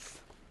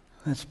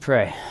Let's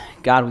pray.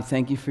 God, we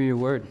thank you for your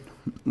word.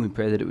 We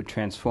pray that it would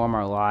transform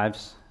our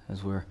lives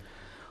as we're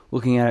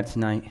looking at it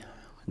tonight,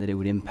 that it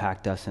would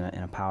impact us in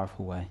a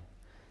powerful way.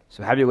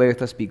 So have your way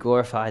with us, be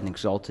glorified and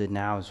exalted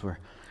now as we're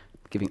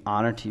giving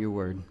honor to your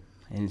word.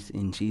 And it's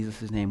in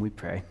Jesus' name we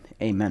pray.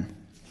 Amen.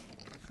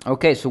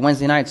 Okay, so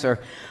Wednesday nights are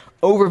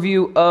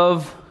overview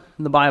of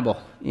the Bible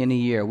in a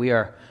year. We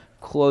are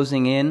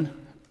closing in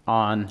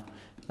on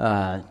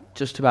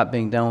just about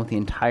being done with the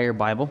entire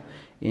Bible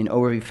in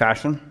overview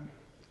fashion.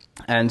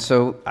 And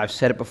so I've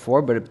said it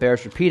before, but it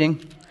bears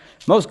repeating.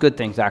 Most good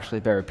things actually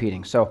bear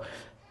repeating. So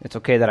it's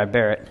okay that I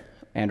bear it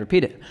and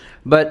repeat it.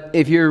 But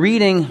if you're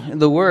reading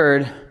the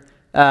Word,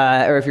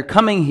 or if you're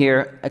coming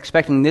here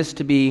expecting this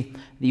to be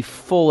the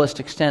fullest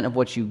extent of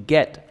what you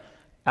get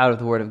out of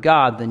the Word of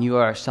God, then you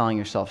are selling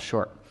yourself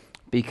short.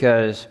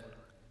 Because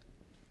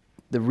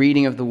the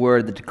reading of the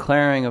Word, the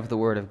declaring of the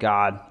Word of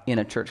God in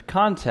a church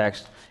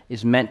context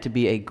is meant to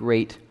be a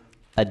great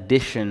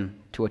addition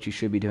to what you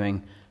should be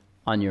doing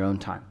on your own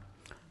time.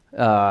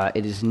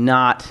 It is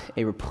not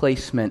a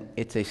replacement,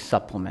 it's a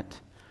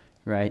supplement,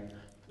 right?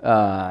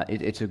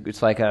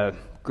 It's like a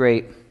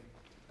great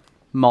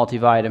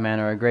multivitamin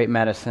or a great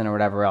medicine or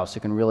whatever else.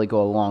 It can really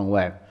go a long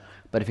way.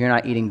 But if you're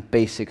not eating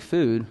basic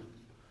food,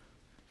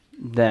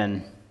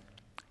 then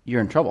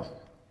you're in trouble,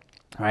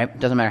 right? It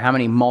doesn't matter how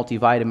many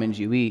multivitamins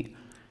you eat,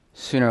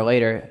 sooner or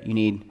later you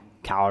need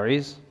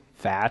calories,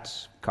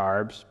 fats,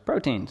 carbs,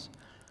 proteins.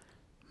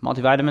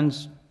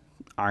 Multivitamins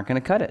aren't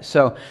going to cut it.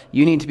 So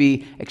you need to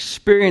be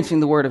experiencing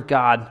the Word of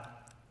God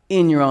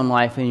in your own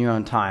life, in your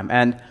own time.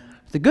 And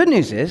the good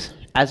news is,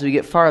 as we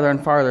get farther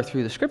and farther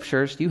through the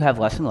Scriptures, you have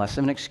less and less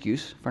of an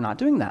excuse for not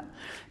doing that.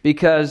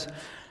 Because,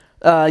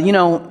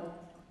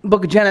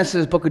 Book of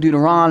Genesis, Book of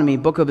Deuteronomy,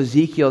 Book of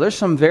Ezekiel, there's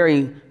some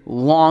very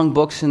long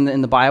books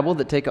in the Bible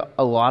that take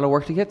a lot of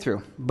work to get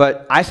through.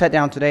 But I sat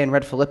down today and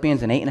read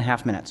Philippians in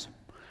 8.5 minutes.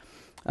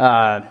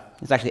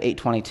 It's actually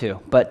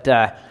 8:22. But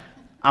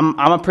I'm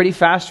a pretty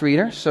fast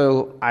reader,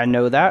 so I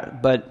know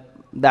that. But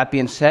that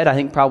being said, I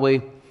think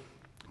probably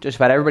just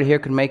about everybody here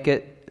could make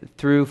it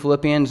through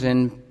Philippians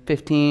in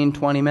 15,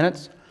 20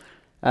 minutes.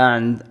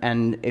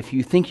 And if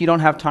you think you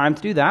don't have time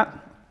to do that,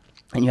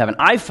 and you have an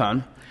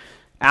iPhone,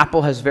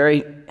 Apple has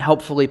very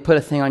helpfully put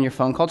a thing on your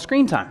phone called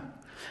Screen Time.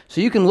 So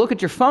you can look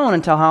at your phone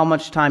and tell how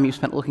much time you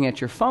spent looking at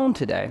your phone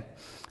today.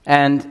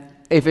 And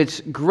if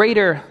it's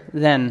greater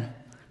than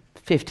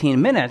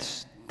 15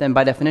 minutes, then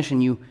by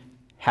definition you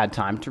had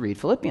time to read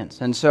Philippians.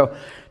 And so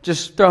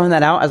just throwing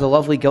that out as a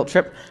lovely guilt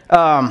trip.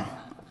 But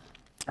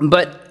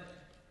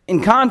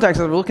in context,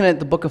 as we're looking at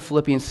the book of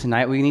Philippians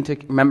tonight, we need to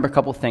remember a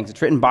couple of things.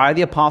 It's written by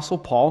the Apostle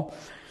Paul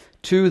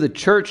to the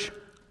church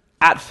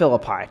at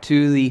Philippi,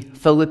 to the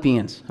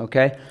Philippians,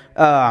 okay?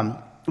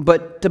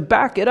 But to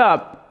back it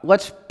up,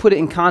 let's put it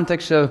in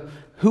context of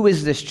who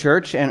is this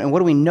church and what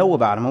do we know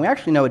about them. And we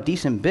actually know a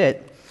decent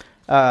bit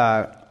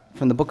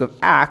from the book of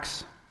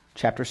Acts,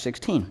 chapter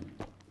 16,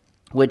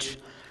 which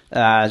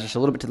is just a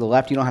little bit to the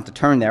left. You don't have to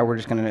turn there. We're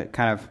just going to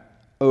kind of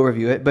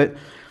overview it. But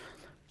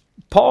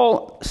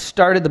Paul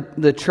started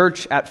the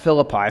church at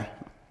Philippi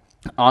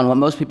on what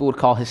most people would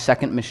call his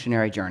second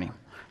missionary journey.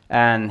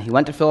 And he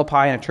went to Philippi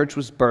and a church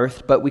was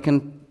birthed, but we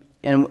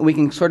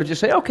can sort of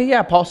just say, okay,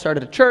 yeah, Paul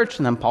started a church,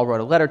 and then Paul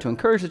wrote a letter to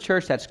encourage the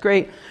church. That's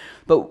great.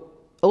 But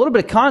a little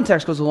bit of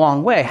context goes a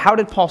long way. How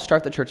did Paul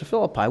start the church of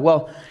Philippi?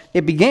 Well,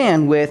 it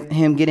began with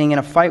him getting in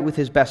a fight with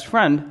his best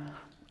friend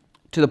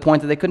to the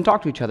point that they couldn't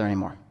talk to each other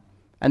anymore.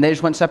 And they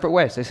just went separate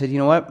ways. They said, you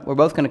know what, we're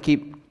both going to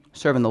keep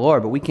serving the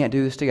Lord, but we can't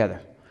do this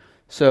together.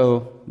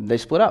 So they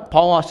split up.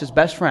 Paul lost his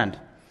best friend.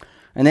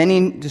 And then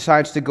he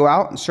decides to go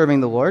out and serving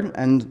the Lord,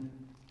 and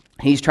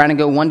he's trying to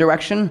go one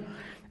direction,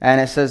 and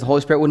it says the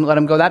Holy Spirit wouldn't let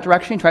him go that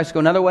direction. He tries to go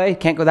another way,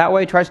 can't go that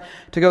way. He tries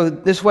to go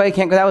this way,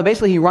 can't go that way.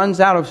 Basically, he runs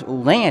out of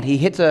land. He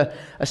hits a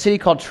city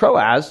called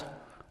Troas,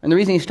 and the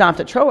reason he stopped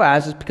at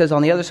Troas is because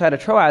on the other side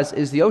of Troas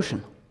is the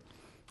ocean.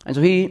 And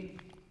so he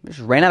just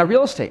ran out of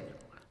real estate.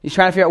 He's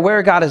trying to figure out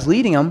where God is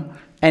leading him,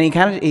 and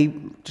he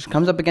just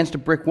comes up against a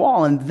brick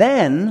wall, and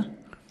then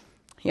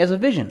he has a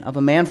vision of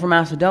a man from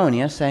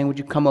Macedonia saying, would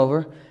you come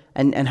over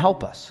and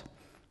help us?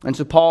 And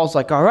so Paul's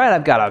like, all right,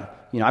 I've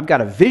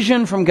got a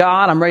vision from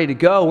God. I'm ready to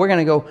go. We're going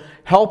to go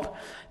help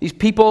these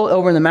people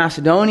over in the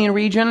Macedonian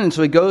region. And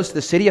so he goes to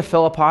the city of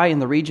Philippi in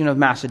the region of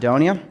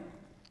Macedonia.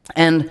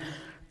 And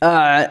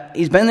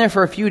he's been there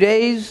for a few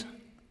days,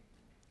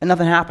 and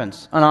nothing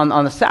happens. And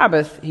on the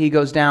Sabbath, he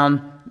goes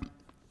down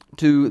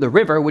to the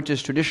river, which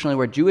is traditionally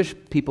where Jewish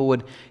people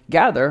would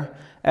gather.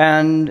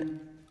 And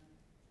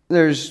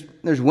there's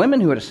women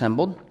who had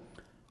assembled,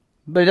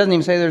 but it doesn't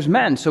even say there's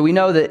men. So we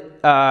know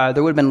that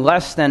there would have been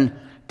less than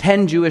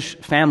 10 Jewish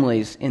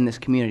families in this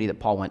community that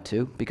Paul went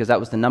to, because that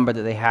was the number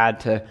that they had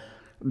to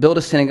build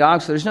a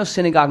synagogue. So there's no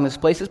synagogue in this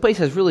place. This place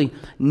has really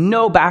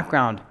no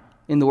background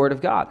in the Word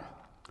of God.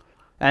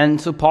 And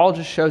so Paul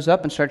just shows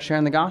up and starts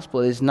sharing the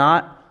gospel. It is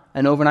not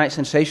an overnight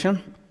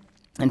sensation.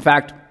 In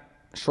fact,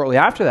 shortly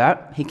after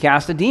that, he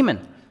cast a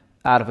demon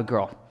out of a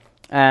girl.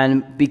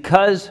 And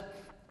because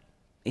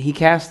he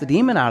cast the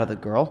demon out of the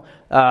girl.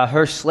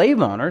 Her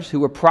slave owners, who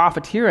were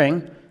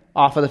profiteering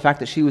off of the fact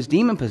that she was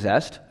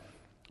demon-possessed,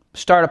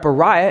 start up a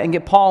riot and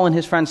get Paul and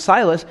his friend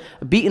Silas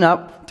beaten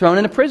up, thrown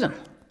into prison.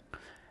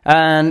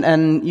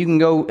 And you can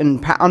go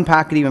and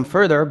unpack it even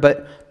further,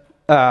 but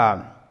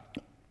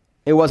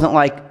it wasn't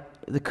like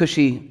the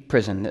cushy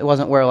prison. It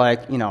wasn't where,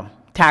 like,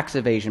 tax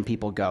evasion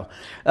people go.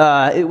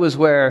 It was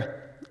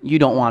where you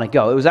don't want to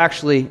go. It was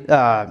actually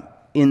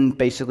in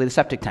basically the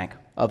septic tank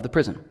of the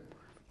prison.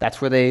 That's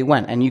where they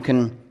went. And you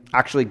can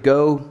actually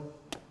go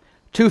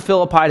to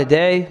Philippi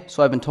today,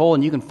 so I've been told,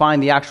 and you can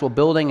find the actual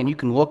building, and you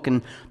can look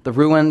in the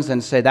ruins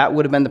and say that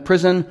would have been the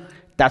prison.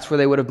 That's where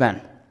they would have been.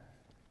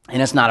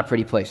 And it's not a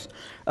pretty place.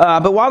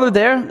 But while they're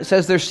there, it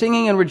says they're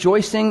singing and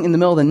rejoicing in the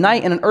middle of the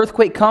night, and an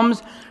earthquake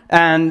comes,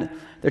 and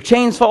their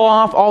chains fall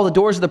off, all the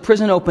doors of the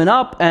prison open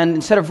up, and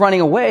instead of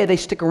running away, they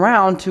stick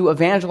around to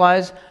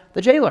evangelize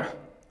the jailer.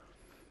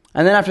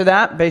 And then after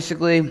that,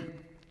 basically,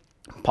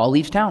 Paul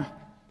leaves town.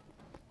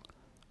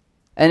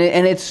 And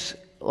it's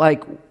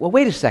like, well,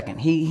 wait a second.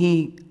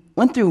 He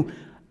went through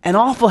an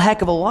awful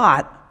heck of a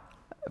lot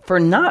for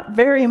not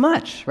very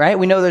much, right?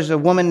 We know there's a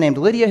woman named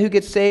Lydia who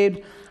gets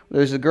saved.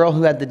 There's a girl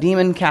who had the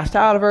demon cast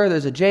out of her.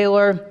 There's a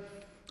jailer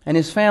and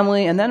his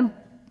family. And then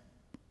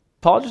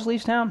Paul just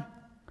leaves town.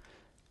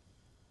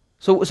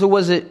 So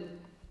was it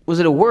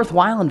a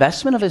worthwhile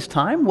investment of his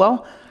time?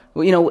 Well,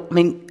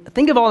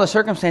 think of all the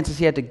circumstances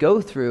he had to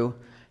go through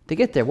to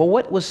get there. Well,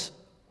 what was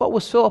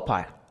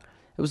Philippi?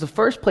 It was the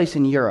first place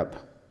in Europe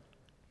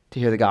to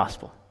hear the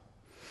gospel.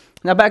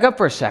 Now back up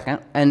for a second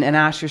and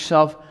ask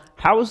yourself,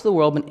 how has the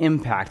world been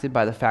impacted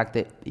by the fact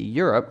that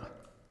Europe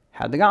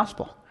had the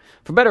gospel?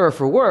 For better or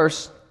for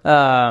worse,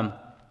 that's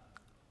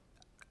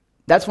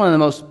one of the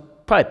most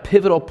probably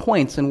pivotal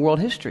points in world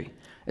history,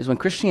 is when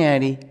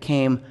Christianity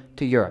came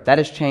to Europe. That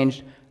has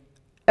changed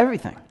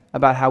everything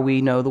about how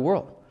we know the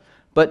world.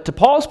 But to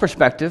Paul's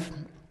perspective,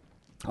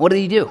 what did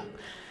he do?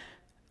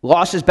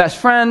 Lost his best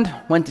friend,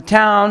 went to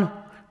town,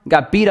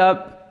 got beat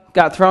up,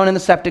 got thrown in the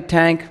septic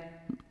tank,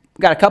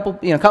 got a couple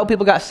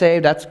people got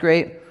saved, that's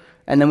great,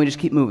 and then we just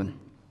keep moving.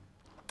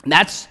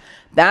 That's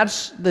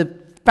the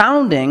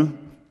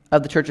founding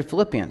of the Church of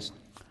Philippians.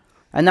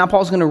 And now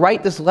Paul's going to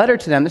write this letter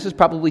to them. This is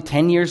probably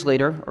 10 years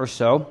later or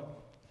so.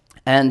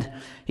 And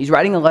he's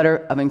writing a letter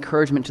of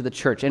encouragement to the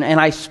church. And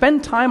I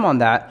spend time on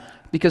that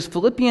because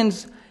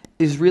Philippians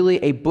is really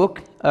it's a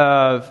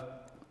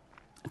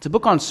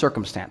book on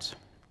circumstance.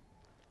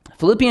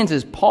 Philippians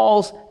is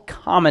Paul's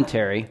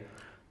commentary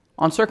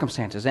on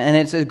circumstances. And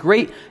it's a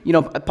great,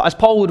 as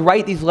Paul would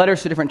write these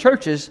letters to different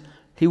churches,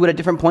 he would at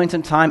different points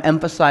in time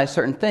emphasize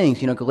certain things.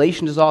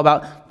 Galatians is all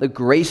about the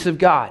grace of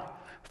God.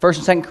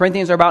 1st and 2nd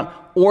Corinthians are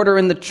about order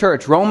in the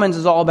church. Romans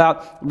is all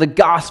about the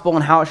gospel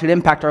and how it should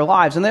impact our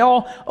lives. And they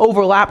all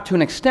overlap to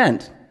an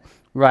extent,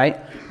 right?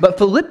 But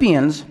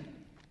Philippians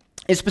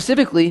is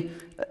specifically,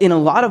 in a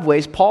lot of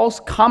ways,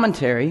 Paul's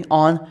commentary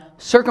on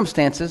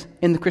circumstances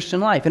in the Christian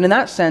life. And in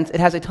that sense,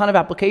 it has a ton of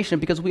application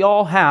because we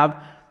all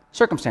have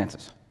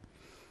circumstances.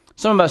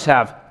 Some of us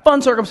have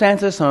fun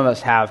circumstances. Some of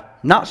us have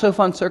not so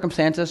fun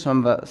circumstances.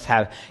 Some of us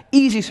have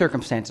easy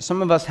circumstances.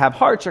 Some of us have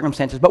hard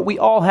circumstances. But we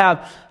all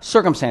have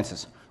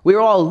circumstances. We are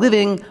all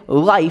living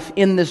life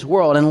in this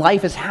world, and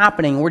life is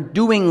happening. We're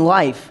doing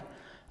life,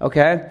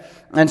 okay?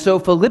 And so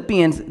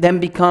Philippians then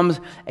becomes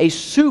a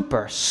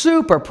super,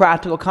 super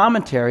practical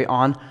commentary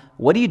on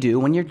what do you do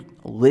when you're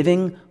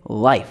living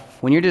life,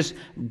 when you're just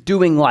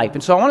doing life.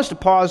 And so I want us to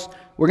pause.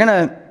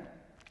 I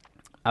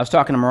was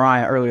talking to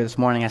Mariah earlier this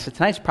morning. I said,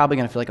 tonight's probably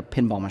going to feel like a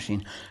pinball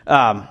machine,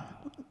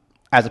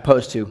 as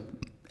opposed to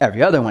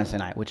every other Wednesday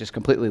night, which is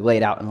completely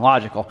laid out and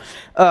logical.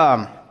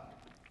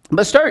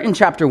 But start in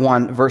chapter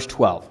 1, verse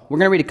 12. We're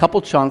going to read a couple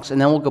chunks,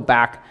 and then we'll go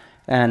back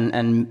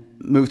and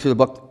move through the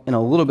book in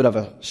a little bit of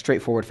a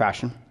straightforward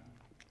fashion.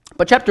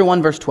 But chapter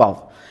 1, verse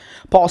 12,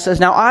 Paul says,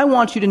 "Now I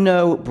want you to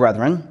know,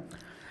 brethren,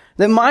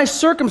 that my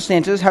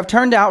circumstances have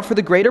turned out for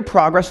the greater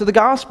progress of the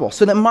gospel,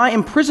 so that my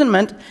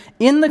imprisonment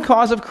in the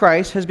cause of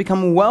Christ has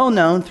become well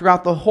known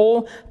throughout the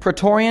whole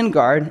Praetorian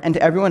Guard and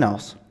to everyone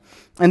else,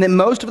 and that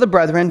most of the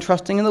brethren,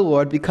 trusting in the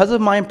Lord, because of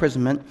my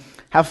imprisonment,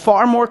 have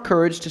far more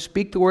courage to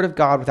speak the word of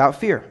God without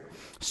fear.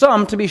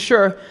 Some, to be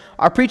sure,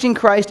 are preaching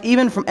Christ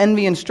even from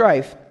envy and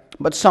strife,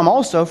 but some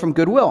also from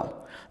goodwill.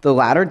 The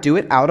latter do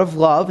it out of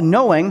love,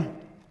 knowing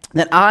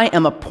that I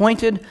am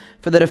appointed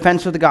for the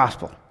defense of the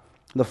gospel.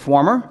 The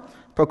former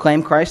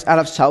proclaim Christ out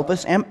of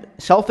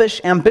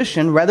selfish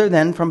ambition rather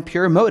than from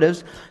pure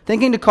motives,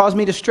 thinking to cause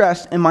me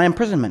distress in my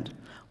imprisonment.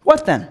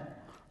 What then?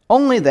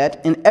 Only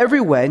that in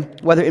every way,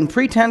 whether in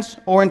pretense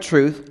or in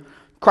truth,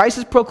 Christ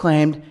is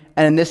proclaimed,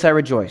 and in this I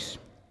rejoice."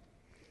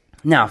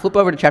 Now, flip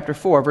over to chapter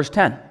 4, verse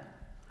 10.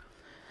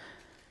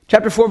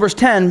 Chapter 4, verse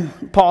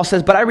 10, Paul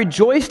says, "But I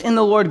rejoiced in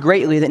the Lord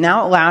greatly that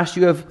now at last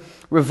you have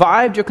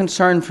revived your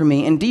concern for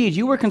me. Indeed,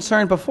 you were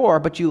concerned before,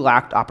 but you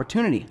lacked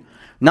opportunity.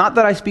 Not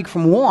that I speak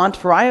from want,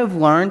 for I have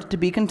learned to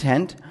be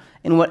content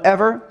in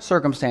whatever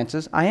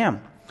circumstances I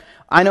am.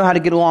 I know how to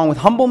get along with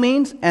humble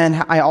means,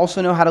 and I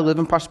also know how to live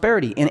in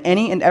prosperity. In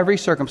any and every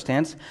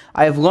circumstance,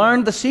 I have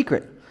learned the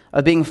secret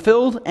of being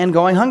filled and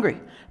going hungry,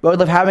 both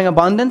of having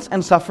abundance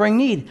and suffering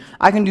need.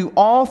 I can do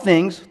all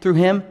things through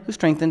him who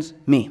strengthens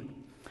me.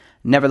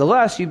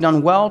 Nevertheless, you've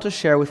done well to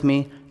share with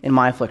me in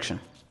my affliction.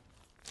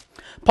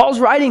 Paul's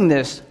writing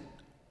this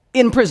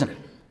in prison.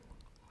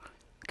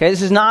 Okay,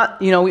 this is not,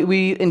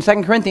 we in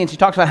 2 Corinthians, he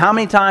talks about how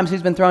many times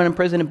he's been thrown in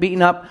prison and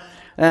beaten up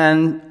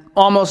and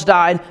almost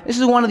died. This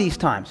is one of these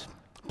times.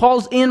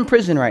 Paul's in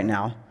prison right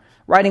now,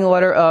 writing a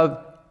letter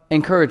of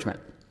encouragement.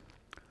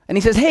 And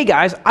he says, hey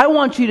guys, I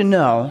want you to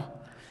know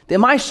that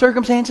my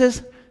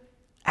circumstances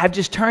have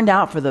just turned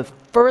out for the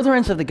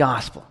furtherance of the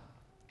gospel.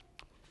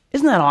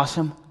 Isn't that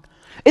awesome?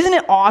 Isn't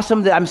it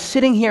awesome that I'm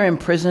sitting here in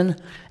prison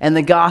and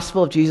the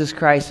gospel of Jesus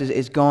Christ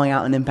is going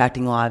out and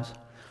impacting lives?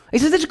 He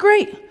says, it's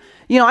great.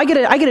 I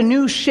get a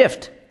new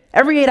shift.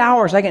 Every 8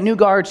 hours, I get new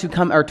guards who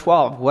come, or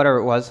 12, whatever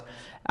it was.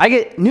 I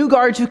get new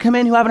guards who come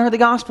in who haven't heard the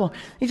gospel.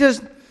 He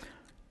says,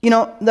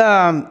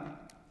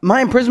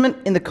 my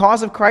imprisonment in the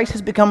cause of Christ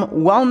has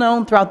become well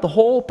known throughout the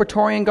whole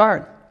Praetorian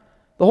Guard.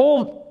 The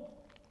whole,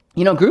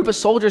 group of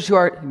soldiers who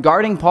are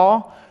guarding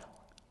Paul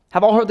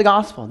have all heard the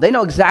gospel. They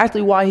know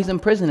exactly why he's in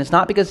prison. It's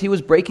not because he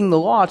was breaking the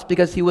law. It's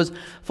because he was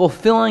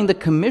fulfilling the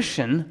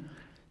commission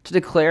to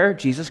declare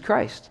Jesus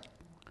Christ.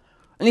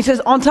 And he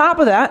says, on top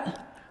of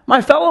that,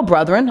 my fellow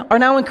brethren are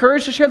now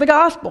encouraged to share the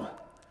gospel.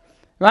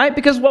 Right?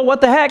 Because, what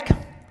the heck?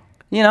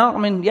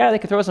 They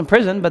could throw us in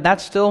prison, but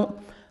that's still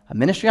a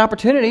ministry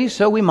opportunity,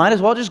 so we might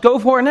as well just go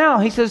for it now.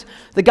 He says,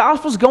 the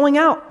gospel's going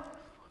out.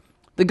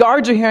 The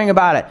guards are hearing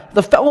about it.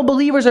 The fellow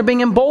believers are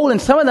being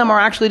emboldened. Some of them are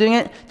actually doing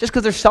it just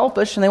because they're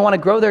selfish and they want to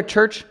grow their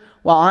church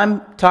while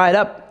I'm tied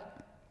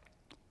up.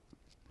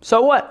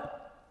 So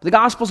what? The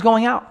gospel's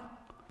going out.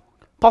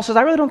 Paul says,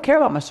 I really don't care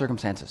about my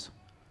circumstances.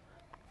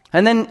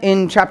 And then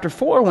in chapter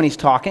 4, when he's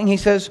talking, he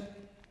says,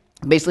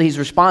 basically he's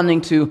responding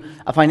to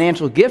a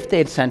financial gift they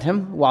had sent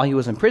him while he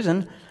was in prison.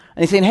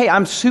 And he's saying, hey,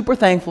 I'm super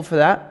thankful for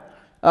that.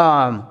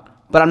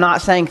 But I'm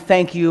not saying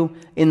thank you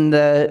in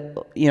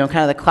the, kind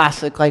of the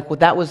classic,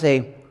 that was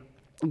a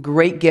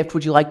great gift.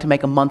 Would you like to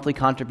make a monthly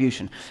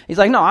contribution? He's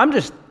like, no, I'm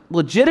just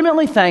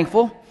legitimately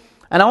thankful.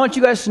 And I want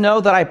you guys to know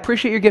that I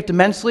appreciate your gift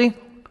immensely,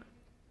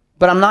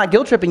 but I'm not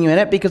guilt-tripping you in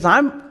it because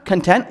I'm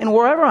content in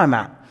wherever I'm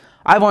at.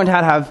 I've learned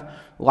how to have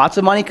lots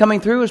of money coming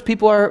through as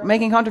people are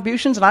making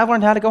contributions, and I've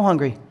learned how to go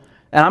hungry.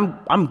 And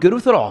I'm good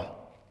with it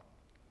all.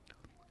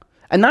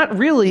 And that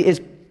really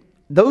is,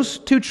 those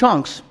two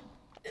chunks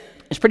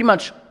is pretty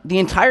much the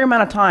entire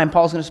amount of time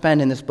Paul's going to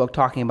spend in this book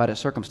talking about his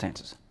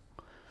circumstances.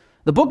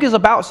 The book is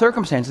about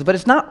circumstances, but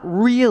it's not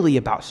really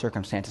about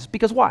circumstances.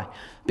 Because why?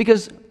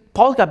 Because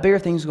Paul's got bigger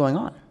things going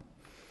on.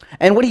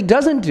 And what he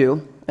doesn't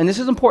do, and this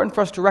is important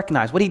for us to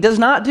recognize, what he does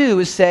not do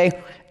is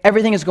say,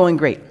 everything is going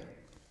great.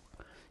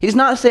 He does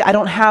not say, I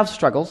don't have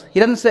struggles. He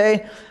doesn't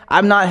say,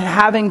 I'm not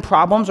having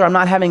problems, or I'm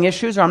not having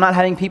issues, or I'm not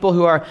having people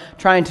who are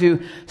trying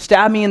to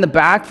stab me in the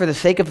back for the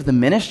sake of the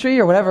ministry,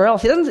 or whatever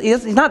else.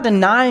 He's not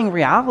denying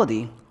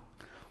reality.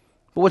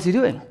 But what's he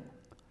doing?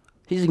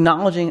 He's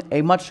acknowledging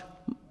a much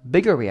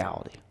bigger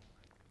reality.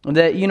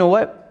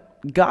 That,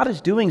 God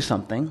is doing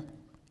something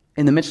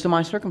in the midst of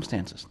my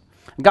circumstances.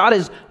 God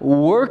is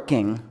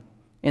working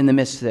in the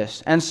midst of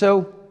this. And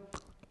so,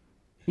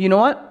 you know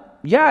what?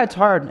 Yeah, it's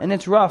hard, and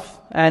it's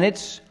rough, and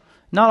it's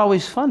not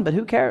always fun, but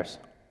who cares?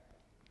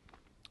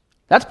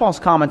 That's Paul's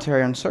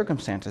commentary on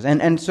circumstances.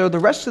 And so the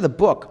rest of the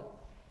book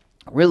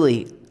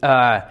really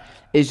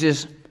is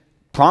just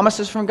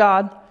promises from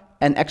God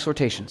and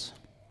exhortations.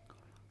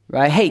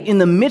 Right? Hey, in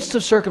the midst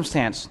of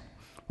circumstance,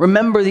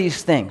 remember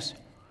these things.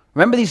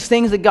 Remember these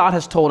things that God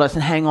has told us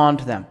and hang on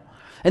to them.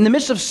 In the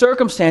midst of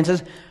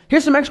circumstances,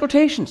 here's some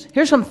exhortations.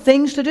 Here's some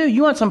things to do.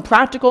 You want some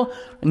practical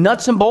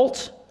nuts and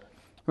bolts?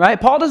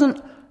 Right? Paul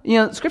doesn't,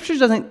 Scripture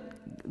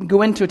doesn't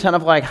go into a ton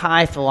of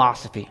high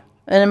philosophy.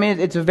 And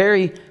it's a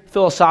very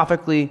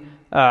philosophically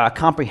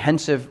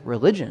comprehensive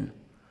religion.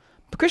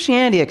 But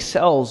Christianity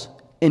excels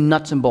in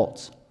nuts and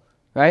bolts.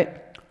 Right?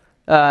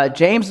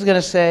 James is going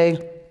to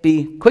say,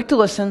 be quick to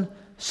listen,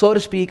 slow to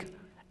speak,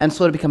 and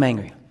slow to become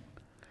angry.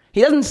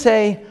 He doesn't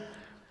say,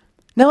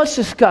 now let's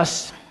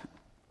discuss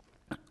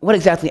what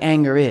exactly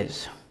anger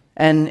is,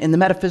 and in the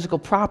metaphysical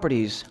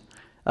properties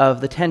of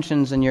the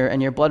tensions in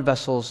your blood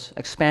vessels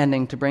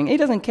expanding to bring. He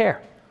doesn't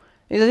care.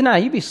 He says, no,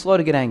 you be slow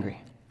to get angry.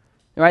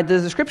 Right?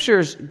 The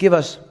Scriptures give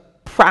us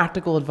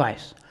practical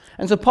advice.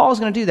 And so Paul is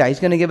going to do that.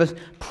 He's going to give us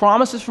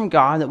promises from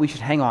God that we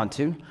should hang on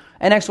to,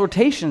 and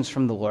exhortations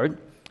from the Lord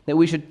that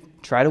we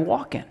should try to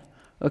walk in.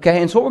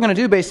 Okay, and so what we're going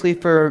to do basically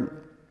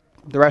for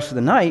the rest of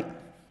the night,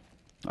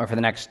 or for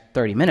the next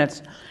 30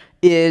 minutes,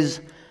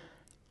 is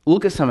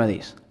look at some of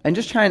these and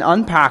just try and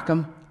unpack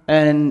them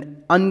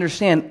and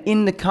understand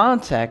in the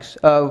context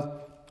of,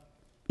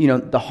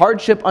 the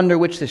hardship under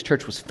which this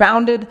church was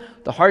founded,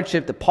 the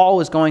hardship that Paul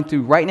is going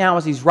through right now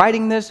as he's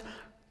writing this.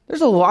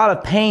 There's a lot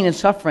of pain and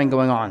suffering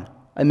going on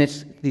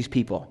amidst these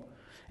people.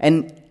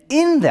 And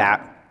in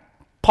that,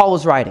 Paul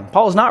is writing.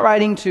 Paul is not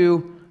writing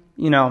to,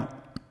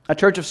 a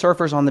church of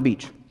surfers on the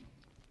beach.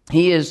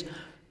 He is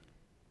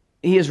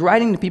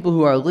writing to people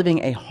who are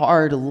living a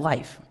hard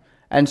life.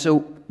 And so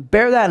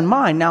bear that in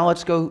mind. Now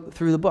let's go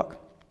through the book.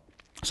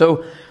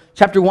 So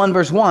chapter 1,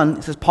 verse 1,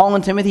 it says, Paul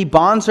and Timothy,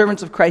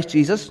 bondservants of Christ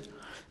Jesus,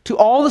 to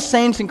all the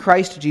saints in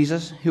Christ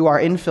Jesus who are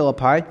in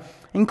Philippi,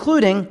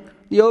 including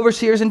the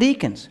overseers and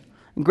deacons.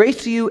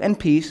 Grace to you and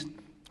peace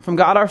from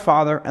God our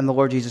Father and the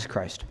Lord Jesus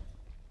Christ.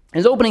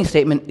 His opening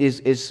statement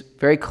is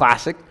very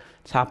classic.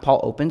 It's how Paul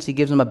opens. He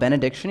gives them a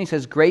benediction. He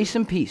says, grace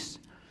and peace.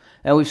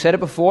 And we've said it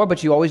before,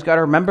 but you always got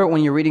to remember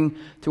when you're reading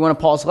through one of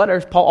Paul's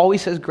letters, Paul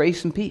always says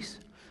grace and peace.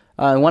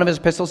 In one of his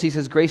epistles, he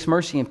says grace,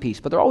 mercy, and peace.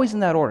 But they're always in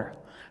that order.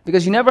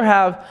 Because you never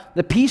have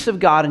the peace of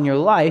God in your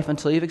life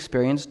until you've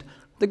experienced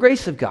the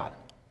grace of God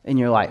in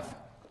your life.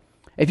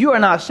 If you are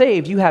not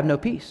saved, you have no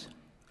peace.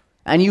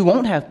 And you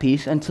won't have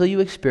peace until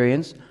you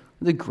experience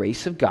the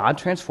grace of God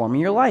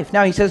transforming your life.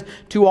 Now he says,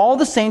 to all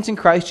the saints in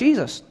Christ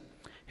Jesus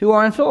who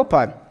are in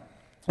Philippi,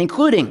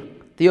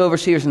 including the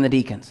overseers and the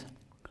deacons.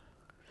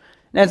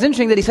 Now it's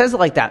interesting that he says it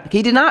like that.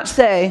 He did not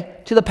say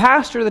to the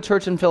pastor of the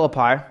church in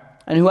Philippi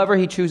and whoever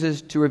he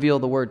chooses to reveal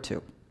the word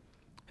to.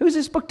 Who is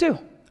this book to?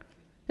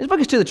 This book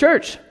is to the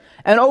church.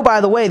 And oh,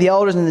 by the way, the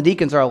elders and the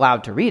deacons are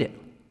allowed to read it.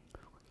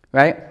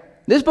 Right?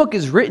 This book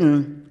is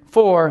written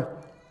for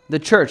the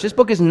church. This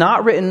book is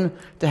not written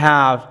to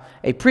have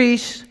a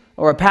priest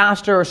or a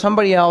pastor or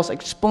somebody else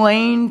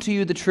explain to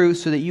you the truth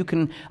so that you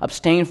can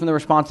abstain from the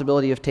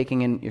responsibility of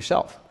taking in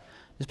yourself.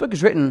 This book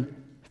is written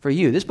for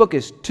you. This book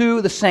is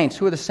to the saints.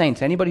 Who are the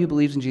saints? Anybody who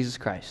believes in Jesus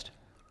Christ.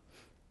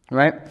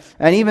 Right?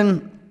 And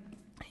even,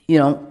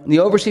 the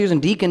overseers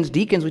and deacons,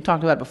 we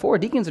talked about before,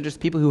 deacons are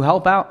just people who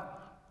help out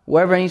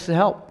wherever needs to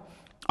help.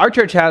 Our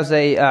church has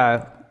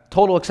a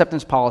total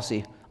acceptance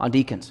policy on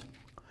deacons.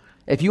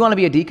 If you want to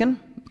be a deacon,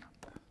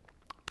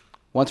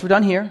 once we're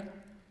done here,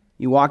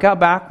 you walk out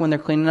back when they're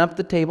cleaning up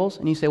the tables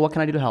and you say, what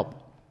can I do to help?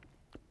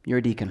 You're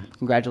a deacon.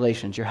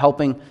 Congratulations. You're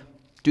helping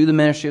do the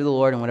ministry of the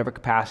Lord in whatever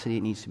capacity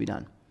it needs to be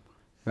done.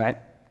 Right?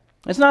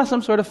 It's not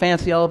some sort of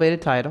fancy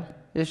elevated title.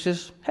 It's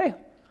just, hey,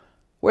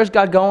 where's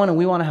God going and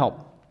we want to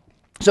help.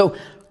 So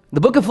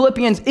the book of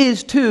Philippians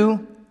is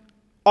to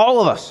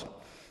all of us.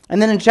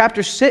 And then in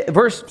chapter 1,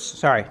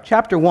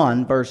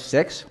 verse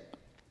 6,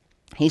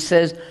 he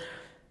says,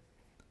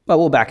 well,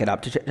 we'll back it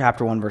up to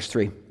chapter 1, verse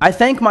 3. I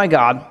thank my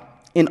God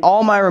in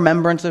all my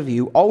remembrance of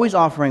you, always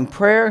offering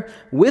prayer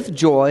with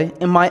joy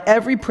in my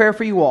every prayer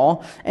for you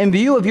all, in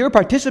view of your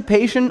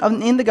participation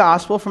in the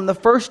gospel from the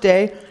first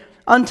day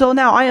until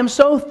now. I am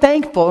so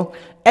thankful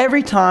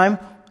every time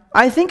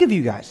I think of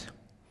you guys.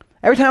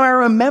 Every time I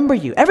remember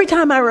you. Every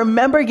time I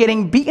remember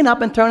getting beaten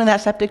up and thrown in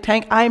that septic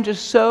tank, I am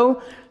just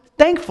so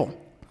thankful.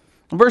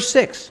 Verse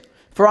 6,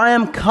 for I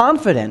am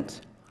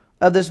confident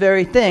of this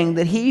very thing,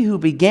 that he who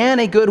began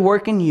a good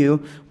work in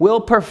you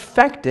will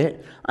perfect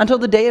it until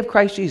the day of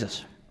Christ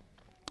Jesus.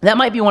 That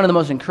might be one of the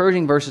most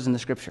encouraging verses in the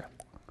Scripture.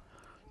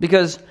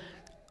 Because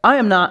I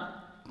am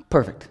not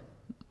perfect.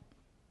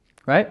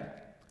 Right?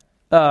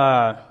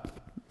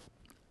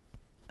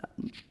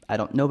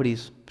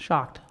 Nobody's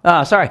shocked.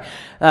 Sorry.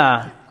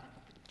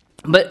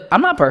 But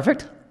I'm not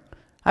perfect.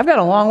 I've got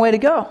a long way to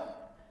go.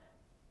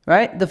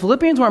 Right? The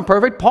Philippians weren't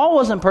perfect. Paul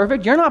wasn't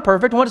perfect. You're not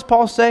perfect. What does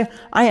Paul say?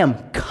 I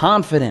am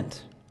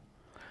confident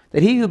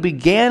that he who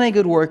began a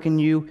good work in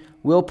you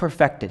will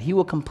perfect it. He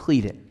will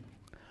complete it.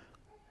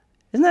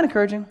 Isn't that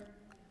encouraging?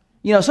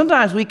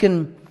 Sometimes we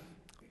can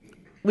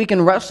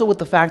wrestle with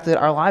the fact that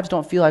our lives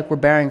don't feel like we're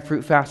bearing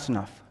fruit fast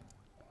enough.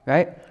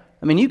 Right?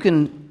 I mean, you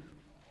can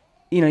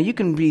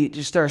be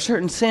there are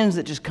certain sins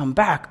that just come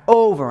back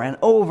over and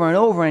over and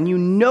over, and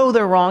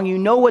they're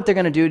wrong, what they're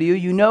going to do to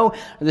you,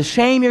 the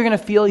shame you're going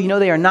to feel,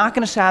 they are not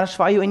going to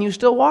satisfy you, and you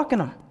still walk in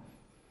them.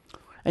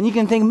 And you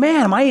can think,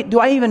 man, am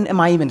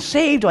I even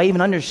saved? Do I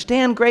even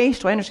understand grace?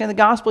 Do I understand the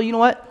gospel? You know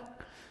what?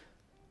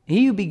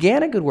 He who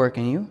began a good work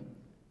in you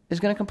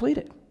is going to complete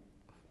it.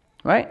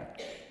 Right?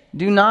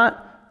 Do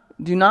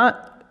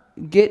not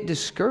get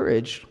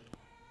discouraged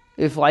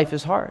if life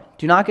is hard.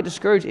 Do not get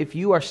discouraged if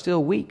you are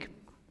still weak.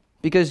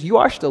 Because you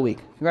are still weak.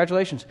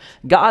 Congratulations.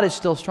 God is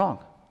still strong.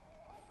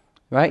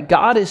 Right?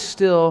 God is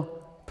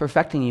still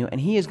perfecting you, and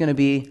he is going to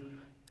be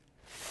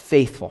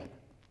faithful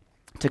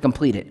to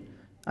complete it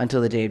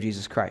until the day of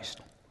Jesus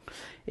Christ.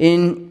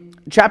 In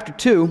chapter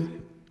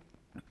 2,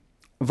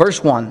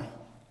 verse 1,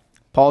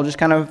 Paul he's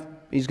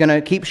going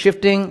to keep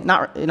shifting,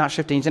 not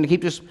shifting, he's going to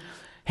keep just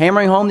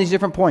hammering home these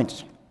different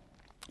points.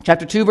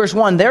 Chapter 2, verse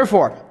 1,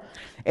 therefore,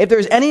 if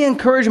there's any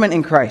encouragement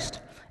in Christ,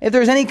 if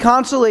there's any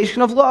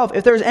consolation of love,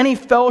 if there's any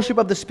fellowship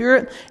of the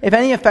Spirit, if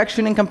any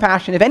affection and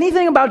compassion, if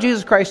anything about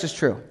Jesus Christ is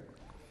true.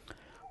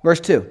 Verse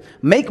 2,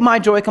 make my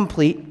joy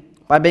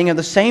complete by being of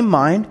the same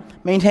mind,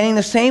 maintaining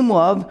the same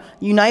love,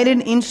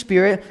 united in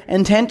spirit,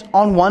 intent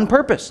on one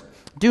purpose.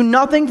 Do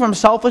nothing from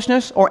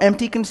selfishness or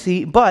empty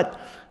conceit, but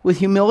with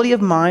humility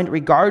of mind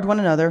regard one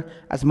another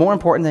as more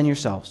important than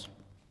yourselves.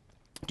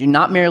 Do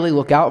not merely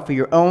look out for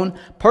your own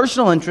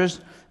personal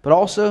interest, but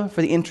also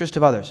for the interest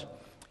of others.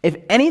 If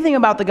anything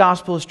about the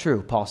gospel is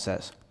true, Paul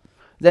says,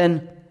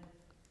 then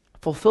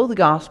fulfill the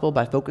gospel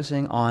by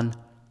focusing on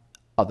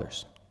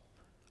others.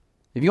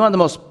 If you want the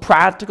most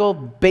practical,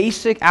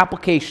 basic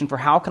application for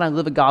how can I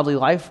live a godly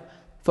life,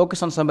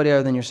 Focus on somebody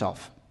other than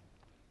yourself.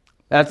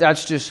 That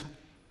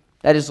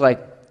is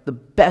like the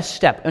best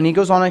step. And he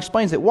goes on and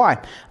explains it.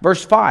 Why?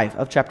 Verse 5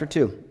 of chapter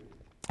 2.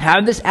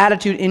 Have this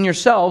attitude in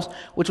yourselves,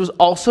 which was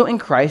also in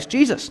Christ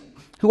Jesus,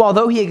 who,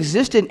 although he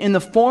existed in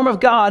the form of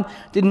God,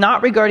 did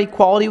not regard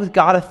equality with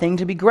God a thing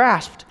to be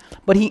grasped.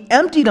 But he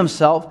emptied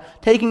himself,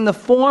 taking the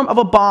form of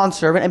a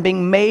bondservant and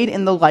being made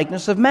in the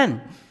likeness of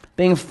men.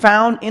 Being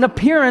found in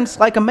appearance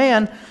like a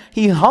man,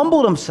 he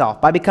humbled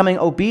himself by becoming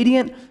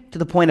obedient to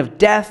the point of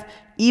death,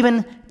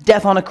 even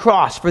death on a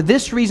cross. For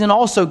this reason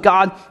also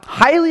God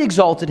highly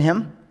exalted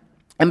him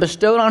and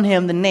bestowed on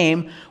him the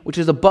name which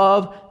is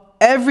above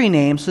every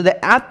name, so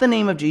that at the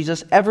name of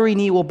Jesus every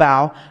knee will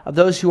bow, of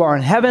those who are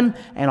in heaven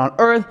and on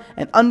earth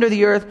and under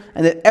the earth,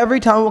 and that every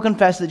tongue will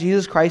confess that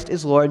Jesus Christ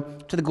is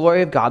Lord, to the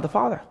glory of God the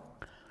Father.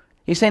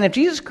 He's saying if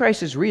Jesus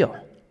Christ is real,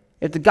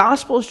 if the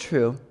gospel is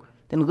true,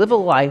 then live a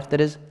life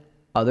that is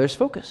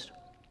others-focused.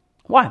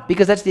 Why?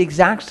 Because that's the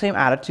exact same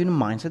attitude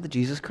and mindset that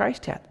Jesus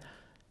Christ had.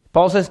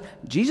 Paul says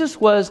Jesus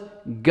was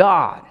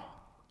God,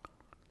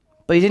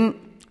 but he didn't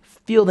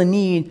feel the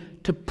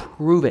need to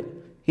prove it.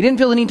 He didn't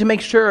feel the need to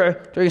make sure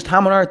during his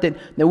time on earth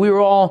that we were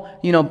all,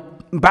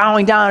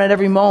 bowing down at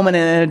every moment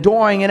and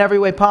adoring in every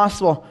way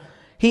possible.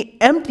 He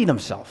emptied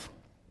himself.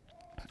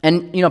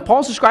 And,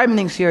 Paul's describing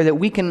things here that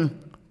we can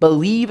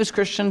believe as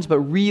Christians, but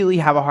really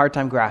have a hard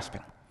time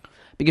grasping.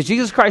 Because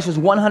Jesus Christ was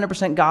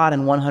 100% God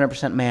and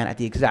 100% man at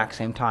the exact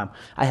same time.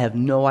 I have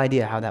no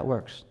idea how that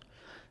works.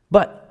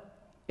 But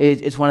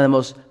it's one of the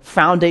most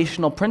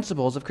foundational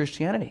principles of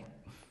Christianity,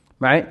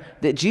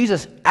 right? That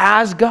Jesus,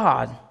 as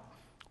God,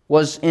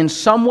 was in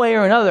some way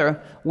or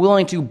another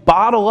willing to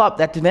bottle up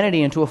that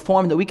divinity into a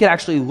form that we could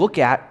actually look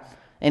at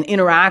and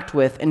interact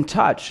with and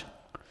touch,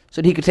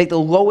 so that he could take the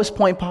lowest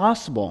point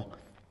possible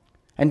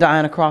and die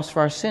on a cross for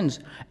our sins.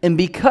 And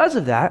because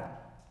of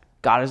that,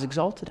 God has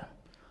exalted him.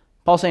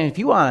 Paul's saying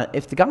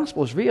if the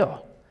gospel is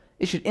real,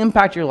 it should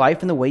impact your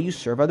life in the way you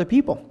serve other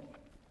people.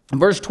 In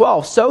verse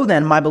 12, so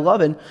then, my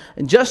beloved,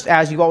 just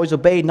as you've always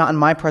obeyed, not in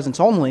my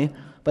presence only,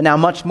 but now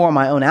much more in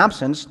my own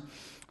absence,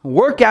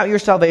 work out your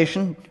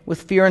salvation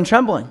with fear and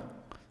trembling.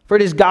 For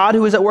it is God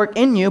who is at work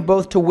in you,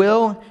 both to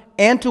will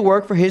and to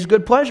work for his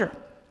good pleasure.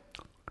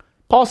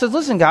 Paul says,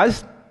 listen,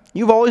 guys,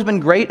 you've always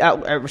been great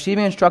at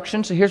receiving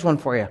instruction, so here's one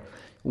for you.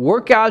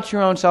 Work out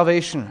your own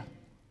salvation.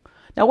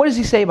 Now, what does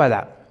he say by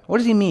that? What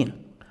does he mean?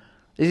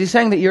 Is he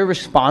saying that you're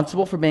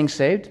responsible for being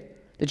saved?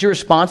 That you're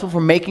responsible for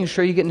making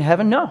sure you get in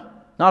heaven? No,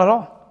 not at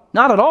all.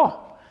 Not at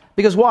all.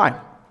 Because why?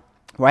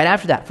 Right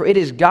after that, for it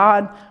is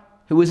God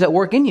who is at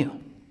work in you.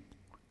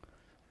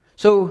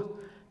 So,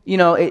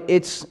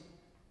 it's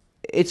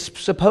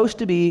supposed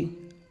to be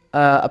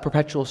a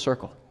perpetual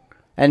circle.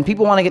 And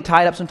people want to get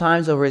tied up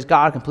sometimes over, is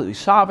God completely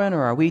sovereign,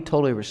 or are we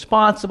totally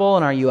responsible,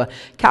 and are you a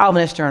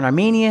Calvinist or an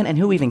Arminian, and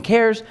who even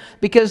cares?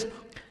 Because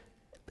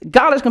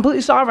God is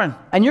completely sovereign,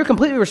 and you're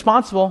completely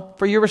responsible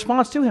for your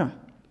response to him,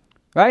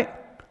 right?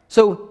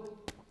 So,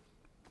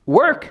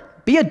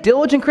 work. Be a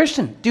diligent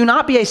Christian. Do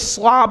not be a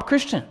slob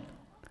Christian.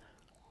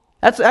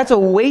 That's a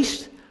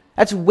waste.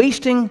 That's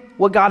wasting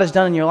what God has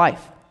done in your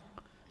life.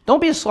 Don't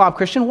be a slob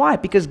Christian. Why?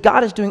 Because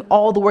God is doing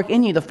all the work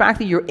in you. The fact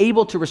that you're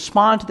able to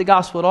respond to the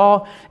gospel at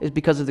all is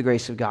because of the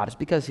grace of God. It's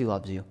because he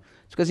loves you.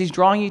 It's because he's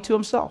drawing you to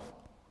himself.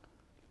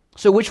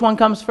 So which one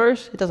comes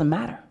first? It doesn't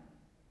matter.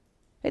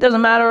 It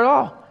doesn't matter at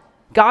all.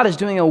 God is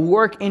doing a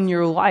work in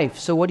your life.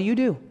 So what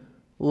do?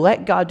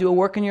 Let God do a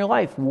work in your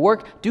life.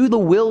 Do the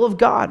will of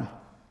God.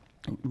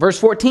 Verse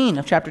 14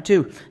 of chapter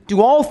 2.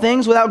 Do all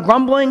things without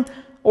grumbling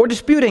or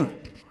disputing,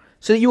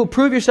 so that you will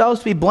prove yourselves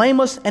to be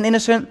blameless and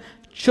innocent,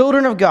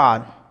 children of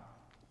God.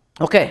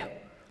 Okay,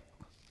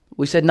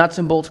 we said nuts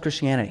and bolts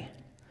Christianity.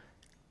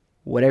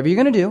 Whatever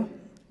you're going to do,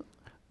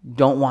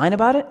 don't whine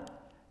about it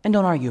and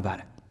don't argue about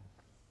it.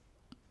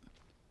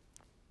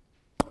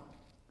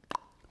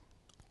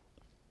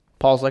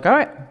 Paul's like, all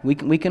right,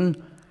 we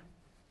can.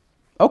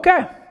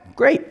 Okay,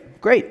 great.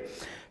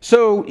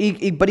 So,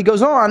 but he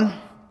goes on.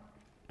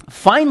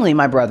 Finally,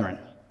 my brethren,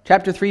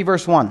 chapter 3,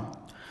 verse 1.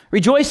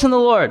 Rejoice in the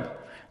Lord.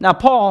 Now,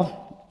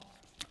 Paul,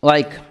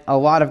 like a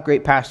lot of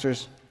great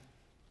pastors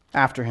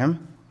after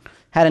him,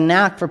 had a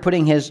knack for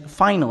putting his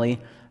finally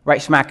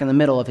right smack in the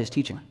middle of his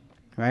teaching,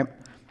 right?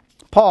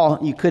 Paul,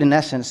 you could in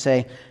essence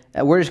say,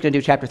 we're just going to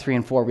do chapter 3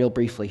 and 4 real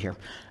briefly here.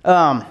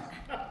 But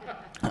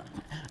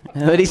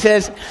he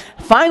says,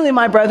 finally,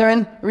 my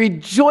brethren,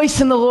 rejoice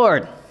in the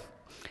Lord.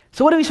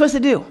 So what are we supposed to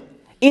do?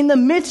 In the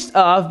midst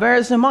of, bear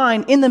this in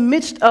mind, in the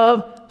midst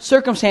of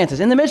circumstances,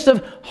 in the midst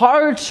of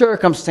hard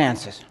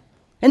circumstances,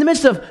 in the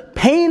midst of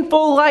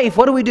painful life,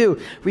 what do?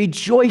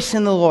 Rejoice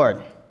in the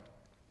Lord.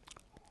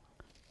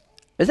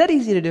 Is that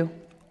easy to do?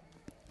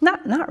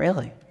 Not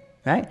really,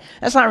 right?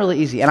 That's not really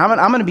easy. And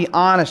I'm going to be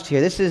honest here.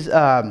 This is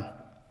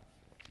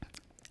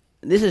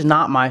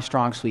not my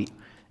strong suite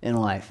in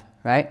life,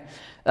 right?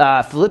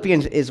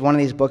 Philippians is one of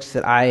these books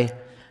that I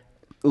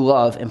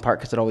love in part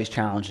because it always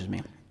challenges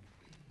me.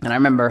 And I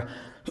remember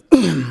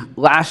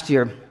last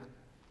year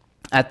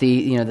at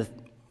the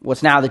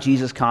what's now the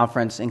Jesus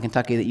Conference in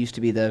Kentucky that used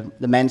to be the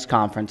men's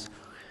conference,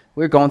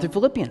 we were going through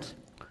Philippians,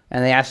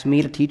 and they asked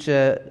me to teach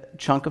a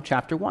chunk of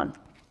chapter 1.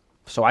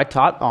 So I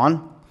taught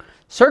on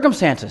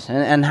circumstances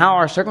and how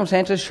our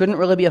circumstances shouldn't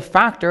really be a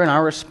factor in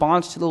our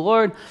response to the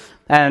Lord,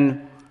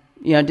 and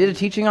did a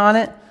teaching on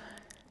it.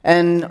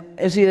 And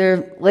it was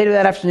either later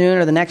that afternoon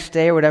or the next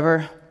day or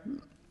whatever,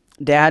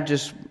 Dad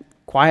just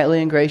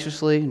quietly and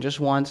graciously, and just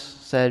once,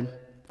 said,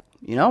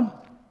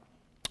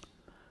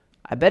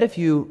 I bet if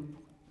you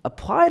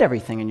applied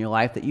everything in your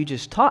life that you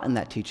just taught in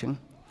that teaching,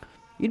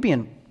 you'd be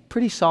in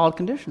pretty solid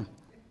condition.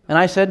 And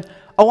I said,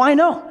 oh, I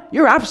know.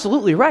 You're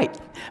absolutely right.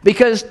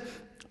 Because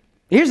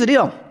here's the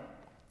deal.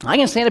 I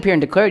can stand up here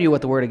and declare to you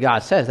what the Word of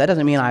God says. That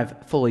doesn't mean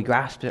I've fully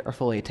grasped it or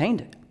fully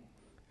attained it.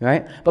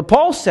 Right? But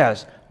Paul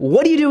says,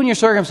 what do you do in your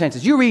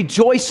circumstances? You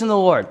rejoice in the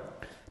Lord.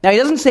 Now, he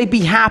doesn't say be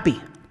happy,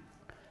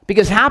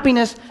 because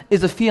happiness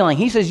is a feeling.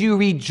 He says you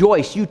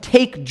rejoice. You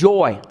take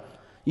joy.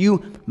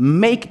 You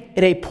make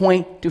it a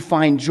point to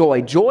find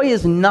joy. Joy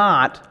is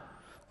not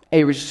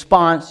a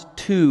response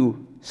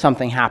to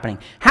something happening.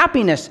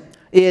 Happiness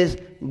is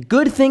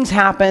good things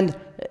happened,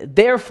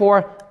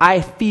 therefore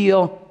I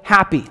feel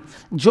happy.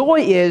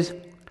 Joy is,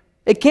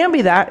 it can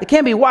be that. It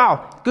can be,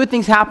 wow, good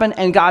things happen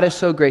and God is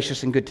so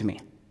gracious and good to me.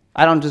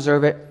 I don't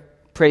deserve it.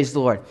 Praise the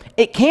Lord.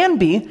 It can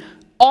be,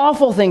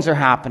 awful things are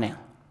happening.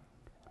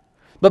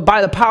 But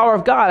by the power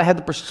of God, I have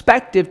the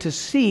perspective to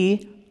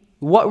see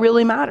what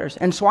really matters.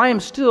 And so I am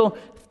still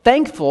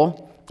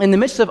thankful in the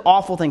midst of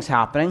awful things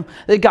happening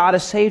that God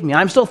has saved me.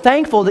 I'm still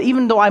thankful that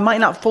even though I might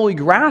not fully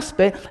grasp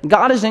it,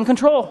 God is in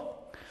control.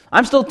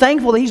 I'm still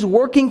thankful that He's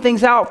working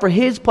things out for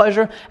His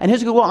pleasure and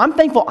His goodwill. I'm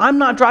thankful I'm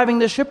not driving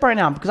this ship right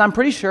now, because I'm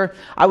pretty sure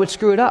I would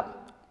screw it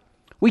up.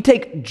 We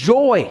take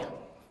joy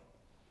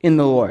in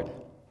the Lord,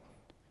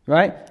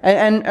 right?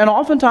 And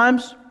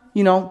oftentimes,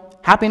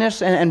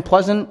 happiness and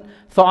pleasant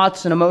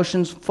thoughts and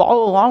emotions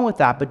follow along with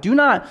that. But do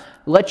not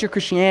let your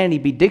Christianity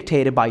be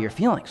dictated by your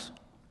feelings.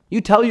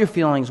 You tell your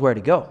feelings where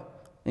to go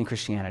in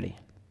Christianity.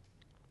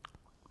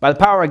 By the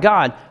power of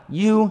God,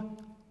 you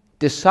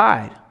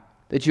decide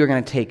that you're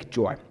going to take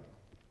joy.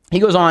 He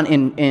goes on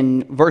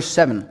in verse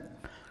 7,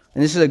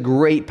 and this is a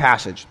great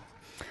passage.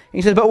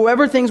 He says, but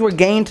whatever things were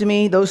gained to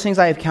me, those things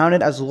I have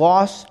counted as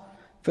loss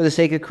for the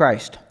sake of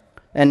Christ.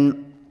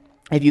 And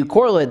if you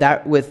correlate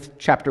that with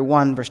chapter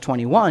 1, verse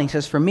 21, he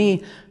says, for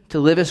me to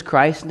live is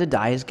Christ and to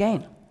die is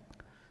gain.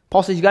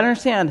 Paul says, you got to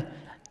understand,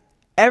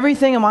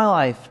 everything in my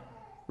life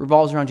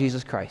revolves around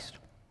Jesus Christ.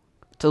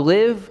 To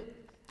live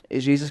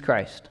is Jesus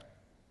Christ.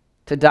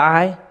 To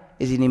die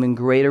is an even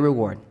greater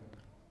reward.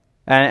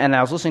 And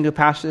I was listening to a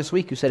pastor this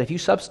week who said, if you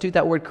substitute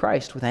that word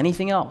Christ with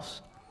anything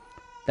else,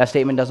 that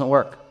statement doesn't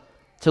work.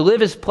 To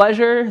live is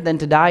pleasure, then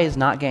to die is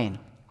not gain.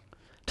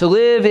 To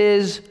live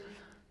is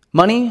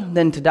money,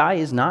 then to die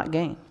is not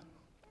gain.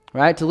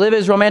 Right? To live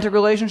is romantic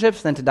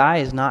relationships, then to die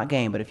is not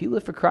gain. But if you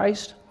live for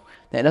Christ,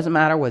 then it doesn't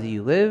matter whether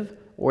you live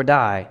or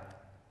die,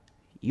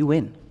 you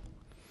win.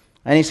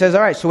 And he says,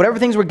 all right, so whatever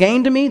things were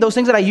gained to me, those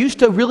things that I used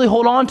to really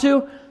hold on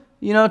to,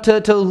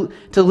 to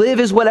live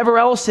is whatever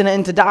else,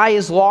 and to die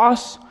is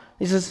loss.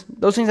 He says,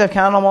 those things I've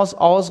counted almost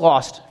all as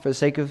lost for the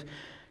sake of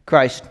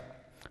Christ.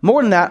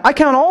 More than that, I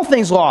count all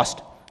things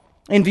lost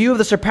in view of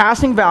the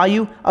surpassing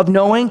value of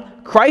knowing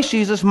Christ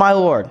Jesus my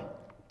Lord,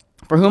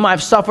 for whom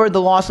I've suffered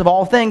the loss of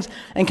all things,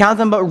 and count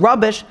them but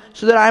rubbish,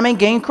 so that I may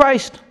gain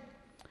Christ.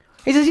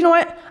 He says, you know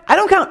what? I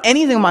don't count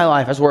anything in my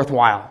life as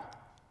worthwhile.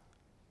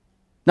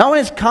 Not when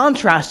it's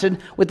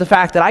contrasted with the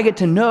fact that I get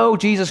to know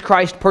Jesus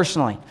Christ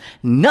personally.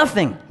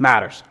 Nothing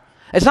matters.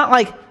 It's not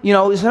like,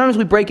 sometimes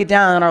we break it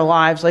down in our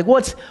lives, like,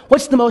 what's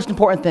the most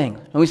important thing?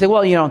 And we say,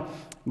 well,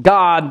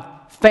 God,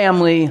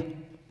 family,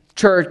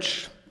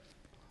 church,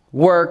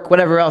 work,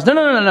 whatever else.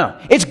 No.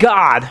 It's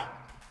God.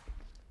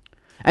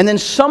 And then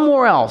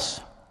somewhere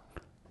else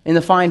in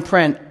the fine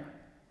print,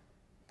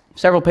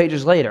 several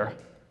pages later,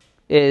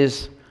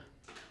 is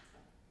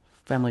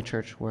family,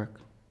 church,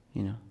 work,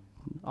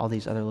 all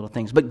these other little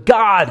things. But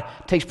God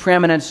takes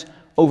preeminence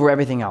over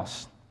everything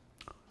else.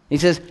 He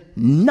says,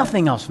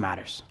 nothing else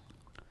matters.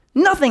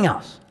 Nothing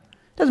else.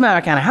 Doesn't matter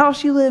what kind of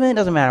house you live in.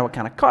 Doesn't matter what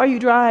kind of car you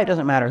drive.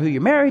 Doesn't matter who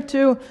you're married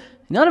to.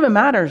 None of it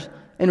matters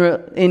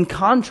in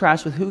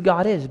contrast with who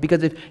God is.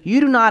 Because if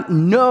you do not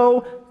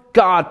know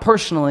God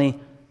personally,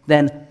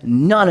 then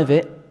none of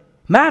it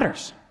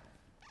matters.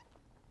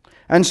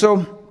 And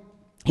so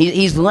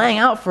he's laying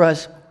out for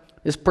us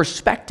this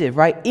perspective,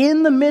 right?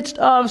 In the midst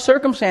of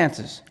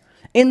circumstances,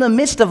 in the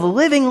midst of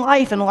living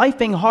life and life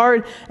being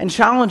hard and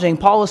challenging,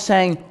 Paul is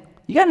saying,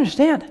 you got to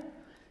understand,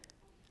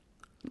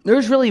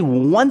 there's really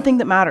one thing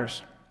that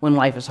matters when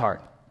life is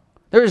hard.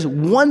 There is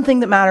one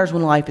thing that matters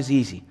when life is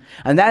easy,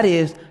 and that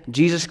is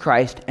Jesus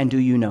Christ, and do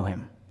you know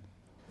Him?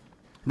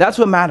 That's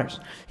what matters.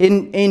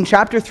 In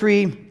chapter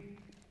 3,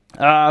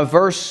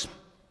 verse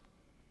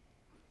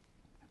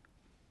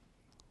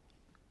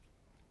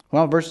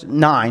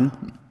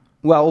 9,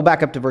 we'll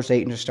back up to verse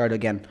 8 and just start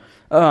again.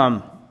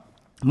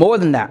 More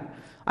than that,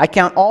 I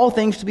count all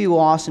things to be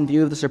lost in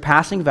view of the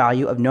surpassing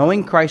value of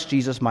knowing Christ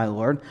Jesus my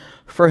Lord,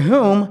 for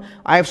whom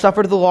I have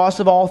suffered the loss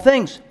of all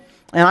things,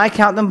 and I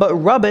count them but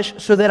rubbish,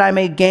 so that I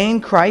may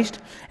gain Christ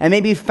and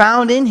may be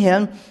found in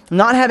him,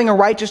 not having a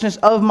righteousness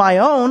of my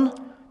own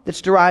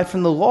that's derived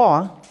from the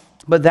law,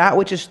 but that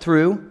which is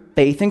through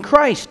faith in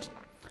Christ,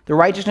 the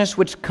righteousness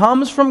which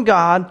comes from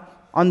God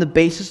on the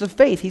basis of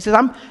faith. He says,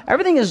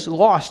 everything is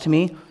lost to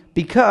me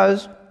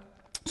because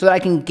so that I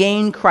can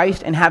gain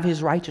Christ and have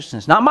his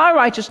righteousness. Not my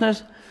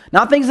righteousness,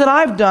 not things that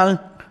I've done,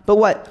 but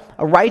what?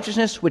 A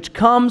righteousness which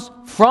comes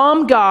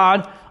from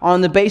God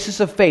on the basis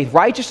of faith.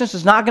 Righteousness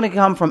is not going to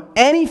come from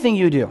anything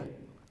you do.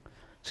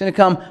 It's going to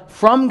come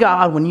from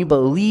God when you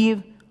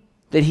believe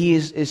that he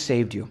has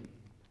saved you.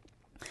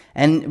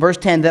 And verse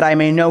 10, that I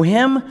may know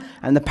him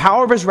and the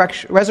power of his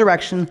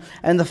resurrection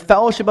and the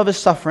fellowship of his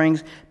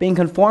sufferings, being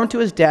conformed to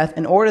his death,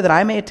 in order that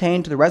I may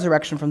attain to the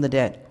resurrection from the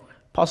dead.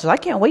 Paul says, I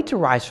can't wait to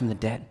rise from the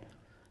dead.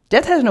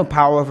 Death has no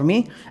power over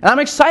me. And I'm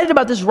excited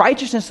about this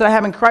righteousness that I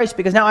have in Christ,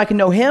 because now I can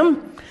know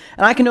him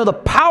and I can know the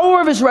power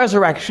of his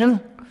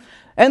resurrection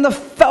and the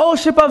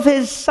fellowship of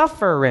his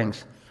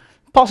sufferings.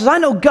 Paul says, I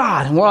know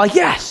God. And we're like,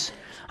 yes,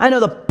 I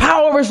know the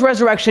power of his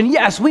resurrection.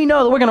 Yes, we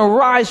know that we're going to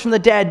rise from the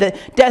dead,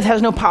 that death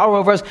has no power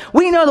over us.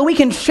 We know that we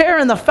can share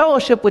in the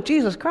fellowship with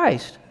Jesus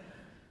Christ.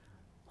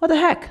 What the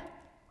heck?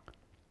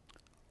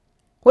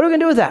 What are we going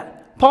to do with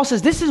that? Paul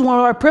says this is one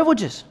of our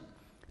privileges.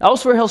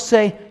 Elsewhere he'll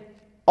say,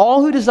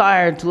 all who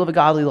desire to live a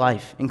godly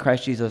life in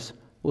Christ Jesus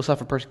will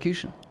suffer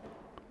persecution.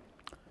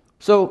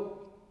 So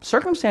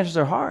circumstances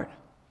are hard,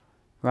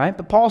 right?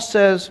 But Paul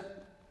says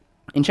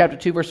in chapter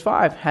 2, verse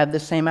 5, have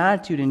this same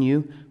attitude in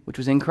you, which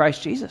was in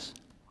Christ Jesus.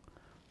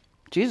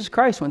 Jesus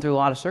Christ went through a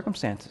lot of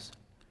circumstances,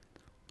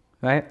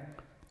 right?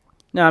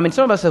 Now, I mean,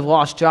 some of us have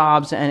lost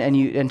jobs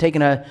and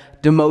taken a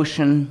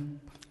demotion,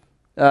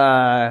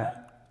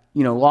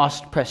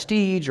 lost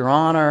prestige or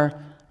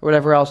honor or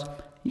whatever else.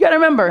 You got to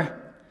remember,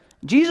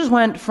 Jesus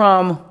went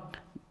from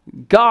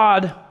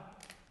God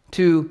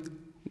to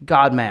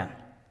God-man.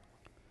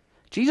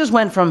 Jesus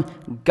went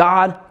from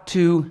God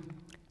to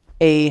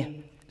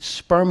a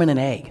sperm and an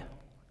egg,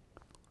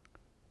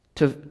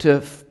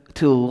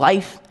 to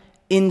life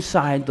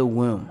inside the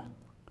womb,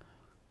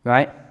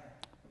 right?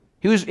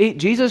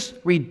 Jesus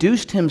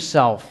reduced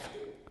himself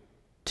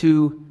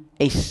to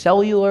a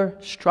cellular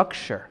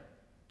structure.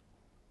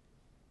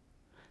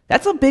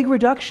 That's a big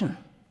reduction.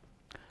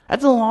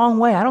 That's a long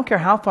way. I don't care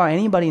how far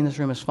anybody in this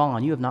room has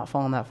fallen. You have not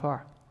fallen that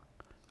far,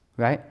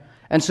 right?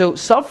 And so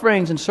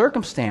sufferings and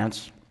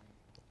circumstance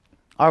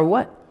are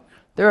what?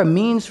 They're a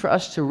means for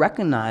us to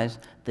recognize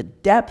the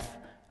depth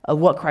of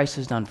what Christ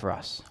has done for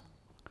us.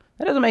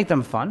 That doesn't make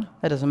them fun.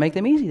 That doesn't make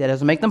them easy. That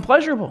doesn't make them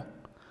pleasurable.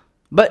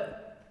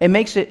 But it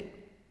makes it,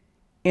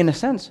 in a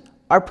sense,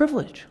 our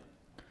privilege.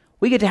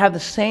 We get to have the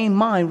same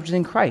mind which is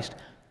in Christ.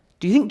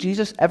 Do you think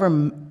Jesus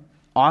ever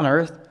on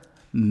earth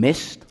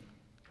missed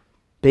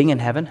being in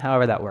heaven?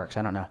 However that works,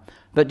 I don't know.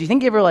 But do you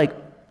think he ever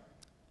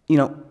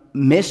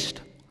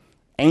missed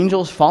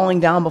angels falling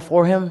down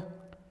before him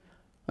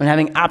and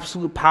having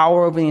absolute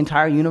power over the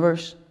entire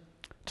universe?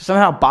 To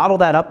somehow bottle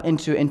that up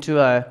into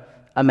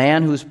a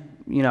man who's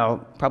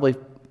probably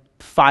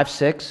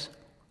 5'6",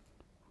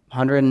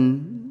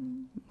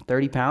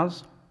 130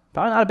 pounds.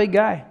 Probably not a big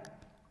guy.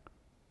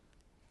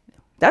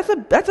 That's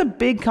a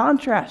big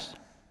contrast,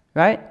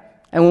 right?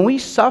 And when we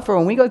suffer,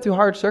 when we go through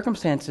hard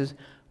circumstances,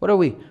 what are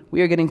we?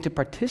 We are getting to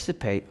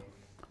participate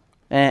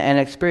and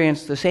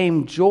experience the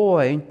same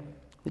joy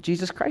that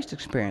Jesus Christ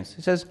experienced.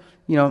 It says,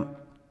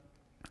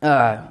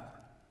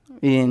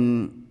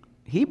 in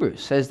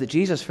Hebrews, says that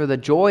Jesus, for the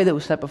joy that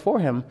was set before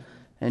him,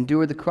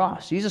 endured the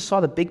cross. Jesus saw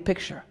the big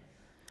picture.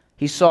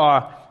 He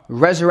saw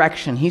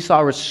resurrection. He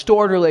saw a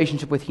restored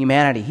relationship with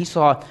humanity. He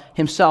saw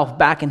himself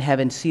back in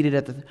heaven, seated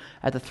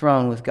at the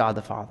throne with God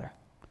the Father.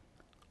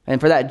 And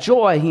for that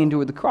joy, he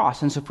endured the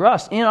cross. And so for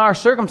us, in our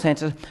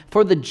circumstances,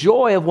 for the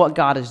joy of what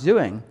God is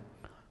doing,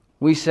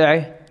 we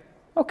say,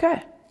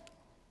 okay,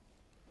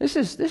 this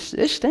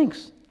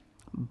stinks.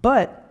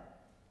 But,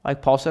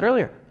 like Paul said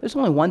earlier, there's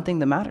only one thing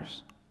that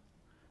matters.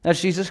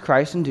 That's Jesus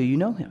Christ, and do you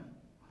know him?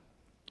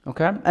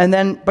 Okay?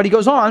 But he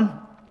goes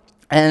on,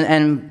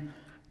 and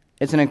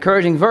it's an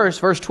encouraging verse,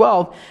 verse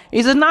 12.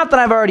 He says, not that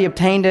I've already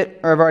obtained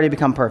it or I've already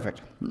become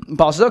perfect.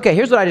 Paul says, okay,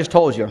 here's what I just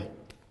told you.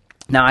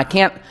 Now, I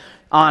can't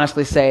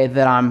honestly say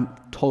that I'm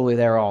totally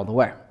there all the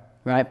way,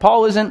 right?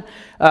 Paul isn't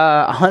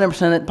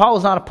 100%. Paul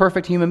is not a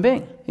perfect human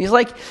being. He's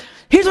like,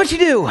 here's what you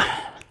do.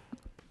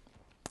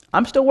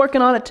 I'm still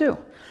working on it too.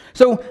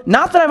 So,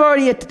 not that I've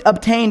already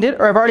obtained it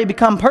or I've already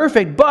become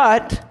perfect,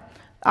 but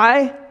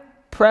I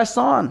press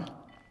on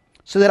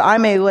so that I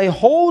may lay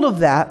hold of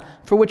that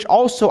for which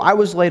also I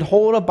was laid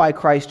hold of by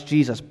Christ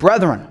Jesus.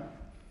 Brethren,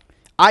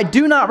 I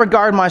do not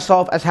regard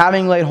myself as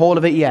having laid hold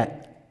of it yet.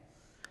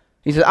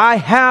 He says, I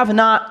have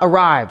not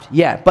arrived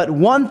yet, but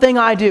one thing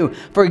I do,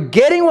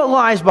 forgetting what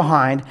lies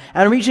behind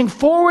and reaching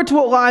forward to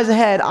what lies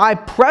ahead, I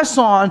press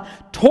on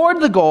toward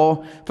the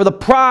goal for the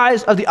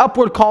prize of the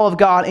upward call of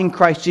God in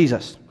Christ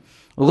Jesus.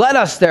 Let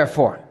us,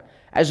 therefore,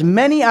 as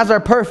many as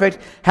are perfect,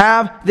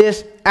 have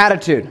this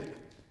attitude.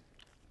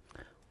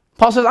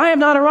 Paul says, I have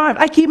not arrived.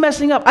 I keep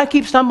messing up. I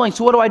keep stumbling.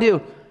 So what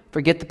do?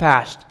 Forget the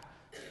past.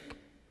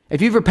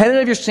 If you've repented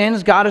of your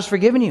sins, God has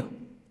forgiven you.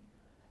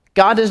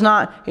 God He's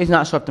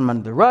not swept them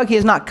under the rug. He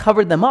has not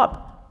covered them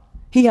up.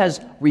 He has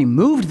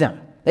removed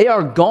them. They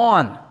are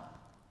gone.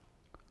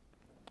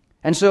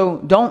 And so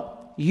don't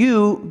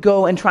you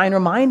go and try and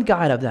remind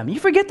God of them. You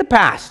forget the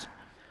past.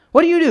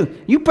 What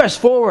do? You press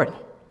forward.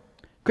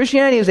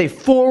 Christianity is a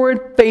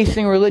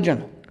forward-facing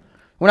religion.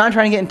 We're not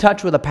trying to get in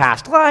touch with a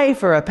past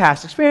life or a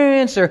past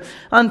experience.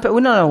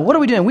 No. What are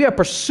we doing? We are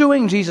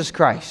pursuing Jesus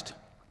Christ.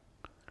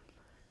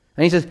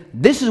 And He says,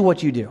 this is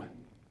what you do.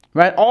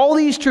 Right? All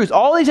these truths,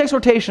 all these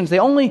exhortations,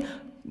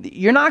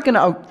 you're not going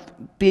to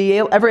be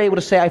ever able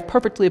to say, I've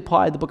perfectly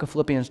applied the book of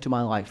Philippians to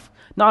my life.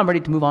 Now I'm ready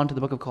to move on to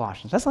the book of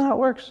Colossians. That's not how it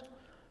works.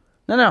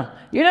 No.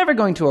 You're never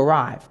going to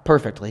arrive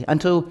perfectly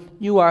until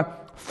you are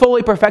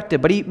fully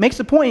perfected. But he makes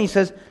the point, he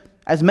says,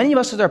 as many of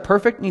us as are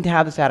perfect need to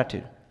have this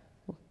attitude.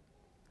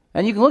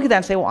 And you can look at that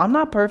and say, well, I'm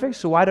not perfect,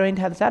 so why do I need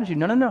to have this attitude?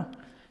 No.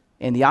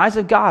 In the eyes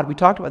of God, we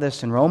talked about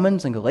this in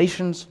Romans and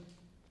Galatians.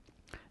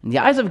 In the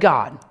eyes of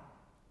God,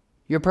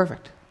 you're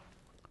perfect.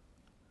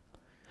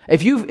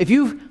 If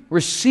you've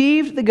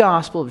received the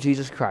gospel of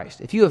Jesus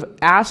Christ, if you have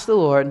asked the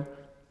Lord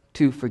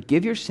to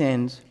forgive your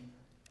sins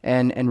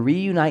and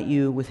reunite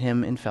you with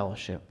Him in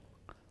fellowship,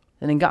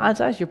 then in God's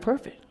eyes, you're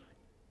perfect.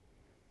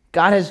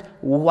 God has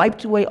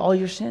wiped away all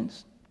your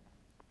sins.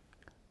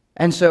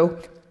 And so,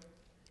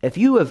 if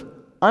you have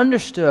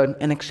understood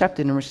and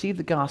accepted and received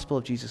the gospel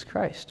of Jesus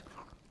Christ,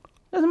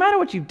 it doesn't matter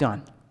what you've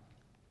done.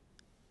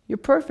 You're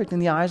perfect in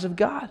the eyes of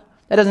God.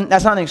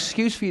 That's not an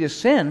excuse for you to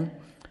sin.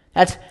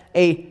 That's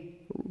a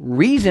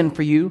reason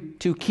for you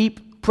to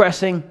keep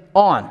pressing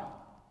on.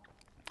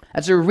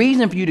 That's a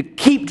reason for you to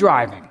keep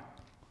driving,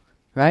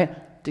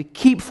 right? To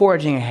keep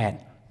forging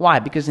ahead. Why?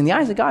 Because in the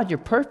eyes of God, you're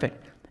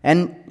perfect.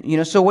 And,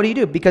 so what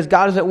do? Because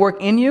God is at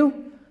work in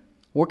you,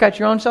 work out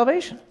your own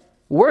salvation.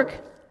 Work.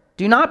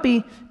 Do not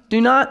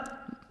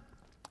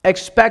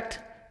expect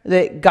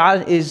that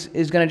God is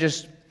going to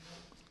just,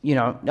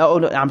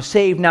 no, I'm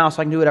saved now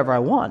so I can do whatever I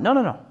want.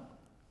 No.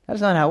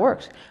 That's not how it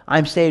works.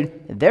 I'm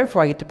saved,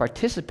 therefore I get to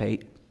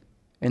participate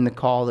in the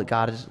call that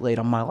God has laid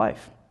on my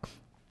life.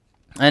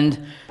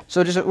 And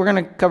so we're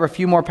going to cover a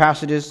few more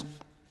passages.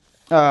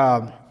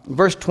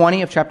 Verse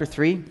 20 of chapter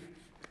 3,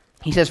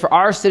 he says, "For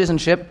our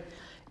citizenship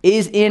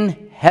is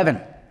in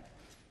heaven,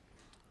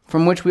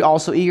 from which we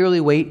also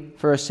eagerly wait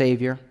for a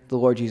Savior, the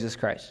Lord Jesus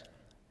Christ."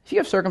 If you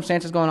have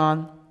circumstances going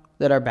on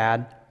that are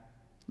bad,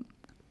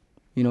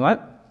 you know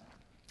what?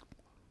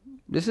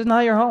 This is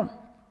not your home.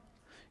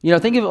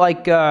 Think of it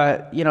like,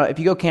 if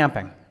you go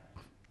camping,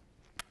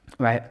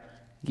 right?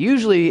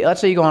 Usually,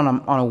 let's say you go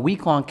on a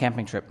week-long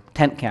camping trip,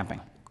 tent camping.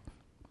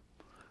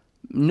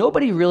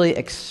 Nobody really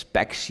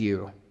expects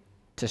you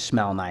to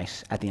smell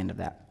nice at the end of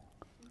that,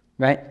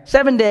 right?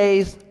 7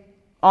 days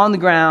on the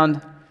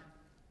ground,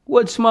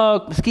 wood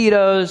smoke,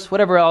 mosquitoes,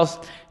 whatever else.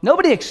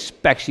 Nobody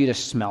expects you to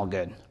smell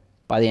good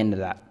by the end of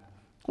that.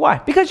 Why?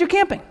 Because you're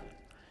camping.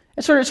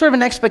 It's sort of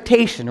an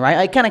expectation,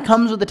 right? It kind of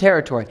comes with the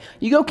territory.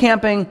 You go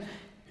camping,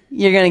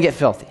 you're going to get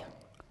filthy.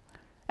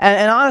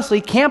 And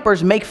honestly,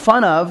 campers make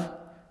fun of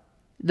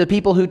the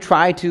people who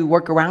try to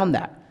work around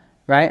that,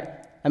 right?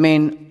 I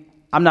mean,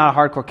 I'm not a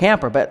hardcore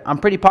camper, but I'm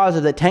pretty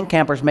positive that tent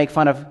campers make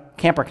fun of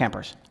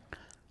campers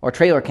or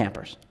trailer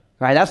campers,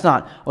 right? That's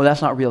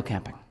not real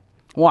camping.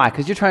 Why?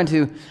 Because you're trying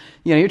to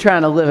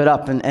live it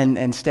up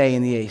and stay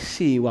in the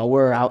AC while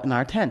we're out in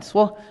our tents.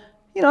 Well,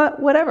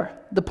 whatever.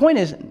 The point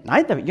is,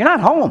 you're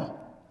not home,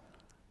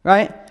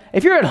 right?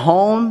 If you're at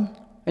home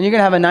and you're going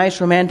to have a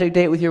nice romantic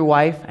date with your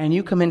wife and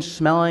you come in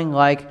smelling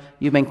like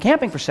you've been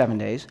camping for 7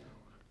 days,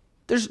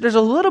 there's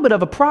a little bit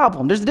of a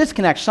problem. There's a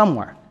disconnect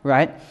somewhere,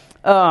 right?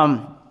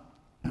 But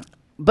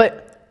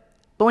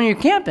when you're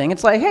camping,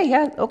 it's like, hey,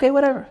 yeah, okay,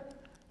 whatever.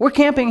 We're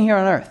camping here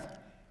on earth,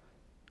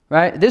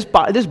 right? This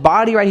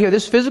body right here,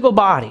 this physical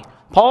body,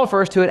 Paul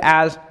refers to it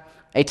as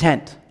a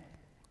tent.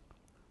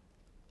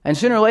 And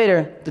sooner or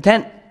later, the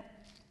tent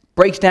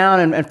breaks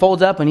down and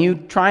folds up, and you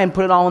try and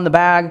put it all in the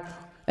bag,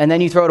 and then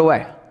you throw it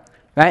away,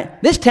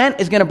 right? This tent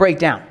is going to break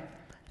down.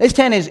 This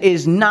tent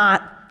is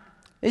not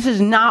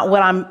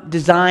what I'm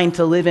designed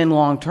to live in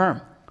long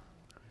term.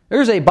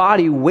 There's a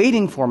body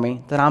waiting for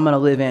me that I'm going to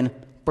live in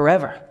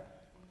forever,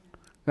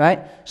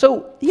 right?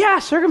 So, yeah,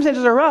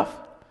 circumstances are rough.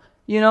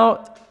 You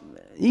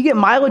get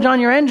mileage on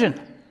your engine.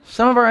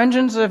 Some of our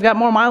engines have got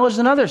more mileage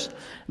than others.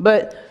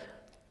 But,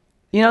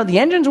 the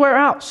engines wear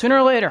out sooner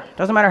or later.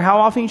 Doesn't matter how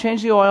often you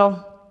change the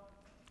oil.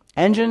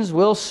 Engines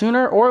will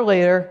sooner or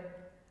later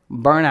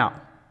burn out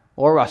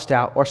or rust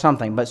out or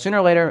something. But sooner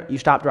or later, you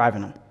stop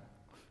driving them.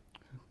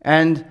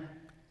 And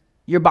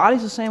your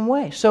body's the same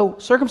way. So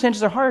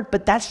circumstances are hard,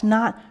 but that's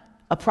not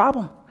a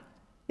problem.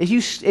 If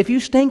you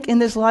stink in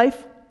this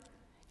life,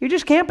 you're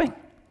just camping.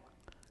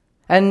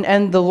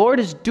 And the Lord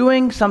is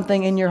doing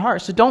something in your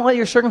heart. So don't let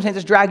your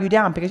circumstances drag you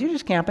down because you're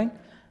just camping.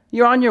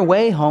 You're on your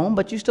way home,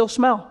 but you still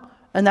smell.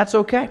 And that's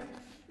okay.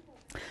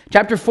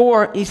 Chapter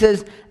 4, he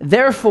says,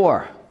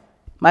 "Therefore,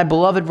 my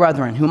beloved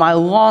brethren, whom I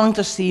long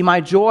to see, my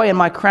joy and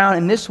my crown,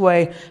 in this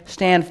way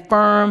stand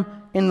firm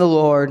in the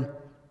Lord,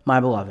 my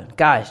beloved."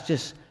 Guys,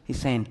 he's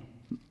saying,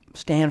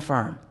 stand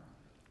firm.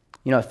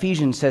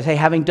 Ephesians says, hey,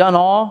 having done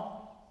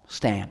all,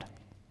 stand.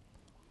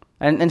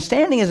 And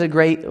standing is a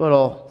great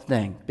little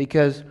thing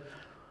because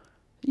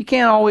you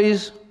can't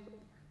always,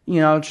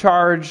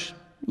 charge.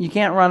 You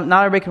can't run.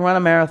 Not everybody can run a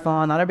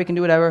marathon. Not everybody can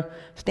do whatever.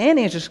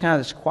 Standing is just kind of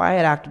this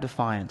quiet act of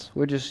defiance.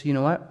 We're just, you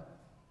know what?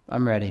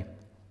 I'm ready.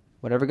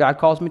 Whatever God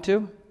calls me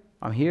to,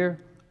 I'm here.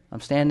 I'm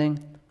standing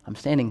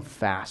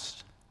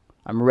fast.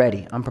 I'm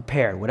ready. I'm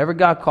prepared. Whatever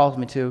God calls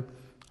me to,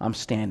 I'm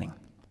standing.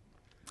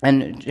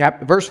 And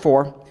verse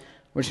 4,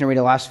 we're just going to read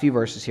the last few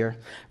verses here.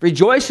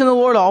 Rejoice in the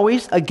Lord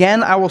always.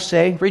 Again, I will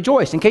say,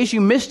 rejoice. In case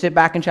you missed it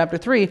back in chapter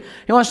 3,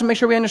 he wants to make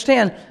sure we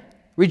understand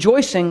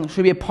rejoicing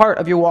should be a part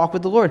of your walk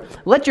with the Lord.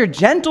 Let your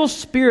gentle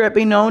spirit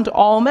be known to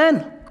all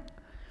men.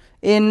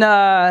 In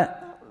 1st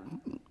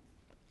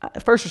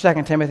or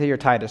 2nd Timothy or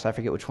Titus, I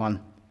forget which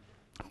one,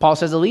 Paul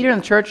says the leader in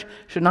the church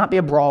should not be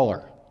a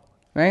brawler,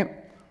 right?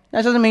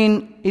 That doesn't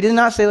mean, he did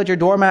not say let your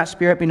doormat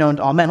spirit be known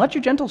to all men. Let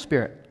your gentle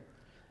spirit.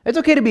 It's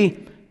okay to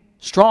be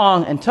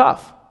strong and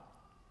tough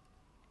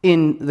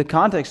in the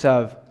context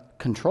of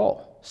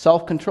control,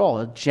 self-control,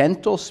 a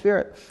gentle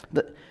spirit.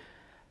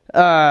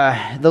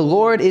 The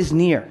Lord is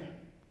near.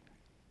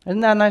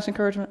 Isn't that a nice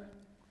encouragement?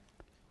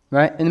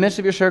 Right? In the midst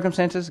of your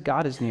circumstances,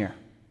 God is near.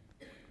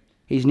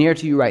 He's near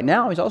to you right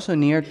now. He's also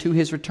near to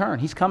his return.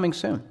 He's coming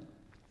soon.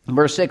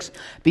 Verse 6,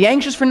 be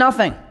anxious for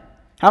nothing.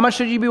 How much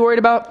should you be worried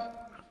about?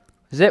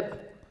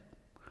 Zip.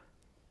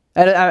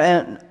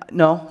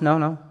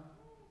 No.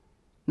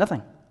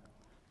 Nothing.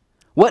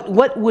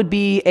 What would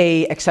be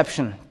a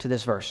exception to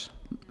this verse?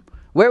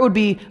 Where would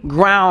be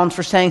grounds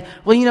for saying,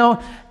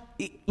 well,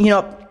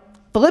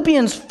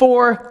 Philippians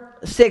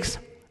 4:6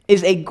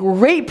 is a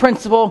great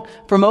principle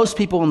for most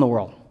people in the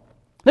world.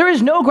 There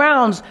is no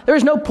grounds, there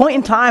is no point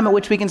in time at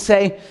which we can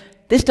say,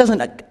 this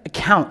doesn't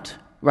account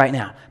right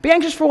now. Be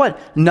anxious for what?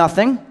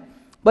 Nothing,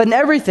 but in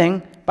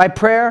everything, by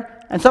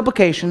prayer and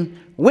supplication,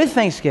 with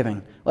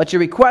thanksgiving, let your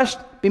request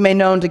be made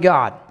known to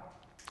God.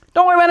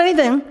 Don't worry about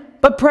anything,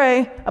 but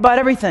pray about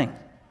everything.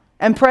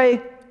 And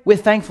pray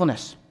with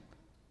thankfulness.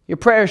 Your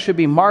prayers should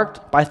be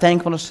marked by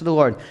thankfulness to the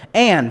Lord.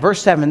 And,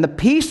 verse 7, the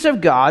peace of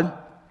God,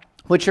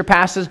 which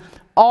surpasses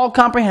all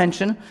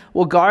comprehension,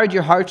 will guard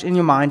your hearts and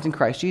your minds in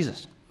Christ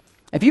Jesus.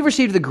 If you've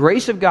received the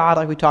grace of God,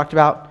 like we talked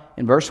about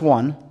in verse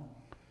 1,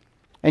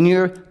 and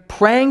you're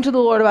praying to the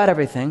Lord about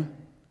everything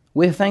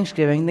with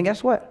thanksgiving, then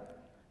guess what?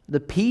 The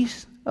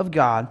peace of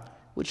God,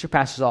 which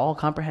surpasses all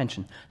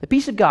comprehension, the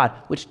peace of God,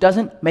 which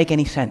doesn't make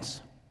any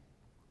sense,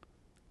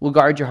 will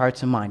guard your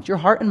hearts and minds. Your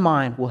heart and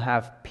mind will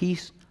have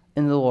peace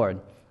in the Lord.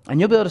 And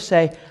you'll be able to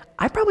say,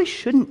 I probably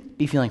shouldn't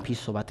be feeling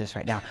peaceful about this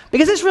right now,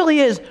 because this really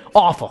is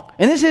awful.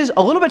 And this is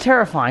a little bit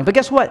terrifying. But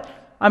guess what?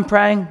 I'm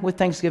praying with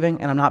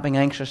thanksgiving, and I'm not being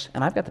anxious,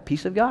 and I've got the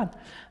peace of God.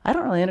 I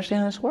don't really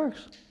understand how this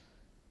works.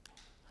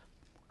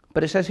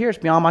 But it says here, it's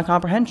beyond my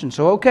comprehension.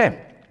 So, okay.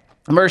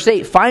 In verse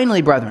 8,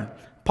 finally, brethren,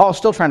 Paul's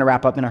still trying to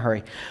wrap up in a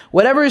hurry.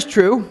 Whatever is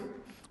true,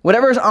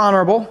 whatever is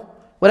honorable,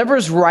 whatever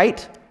is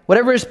right,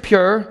 whatever is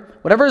pure,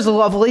 whatever is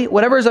lovely,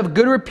 whatever is of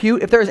good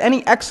repute, if there is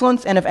any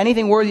excellence and if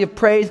anything worthy of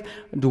praise,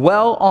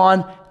 dwell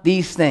on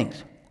these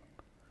things.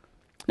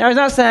 Now, he's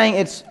not saying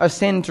it's a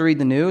sin to read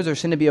the news or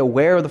sin to be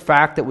aware of the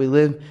fact that we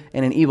live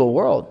in an evil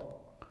world.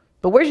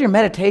 But where's your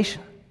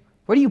meditation?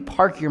 Where do you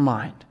park your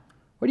mind?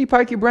 Where do you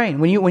park your brain?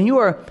 When you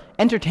are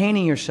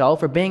entertaining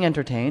yourself or being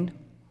entertained,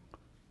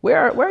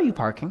 where are you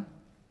parking?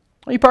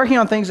 Are you parking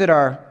on things that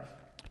are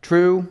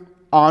true,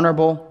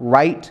 honorable,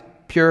 right,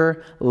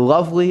 pure,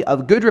 lovely,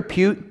 of good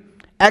repute,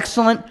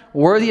 excellent,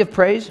 worthy of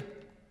praise?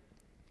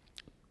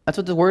 That's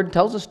what the word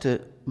tells us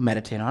to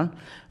meditate on.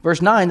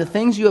 Verse 9, the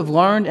things you have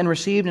learned and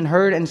received and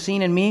heard and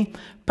seen in me,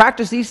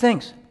 practice these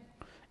things,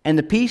 and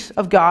the peace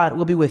of God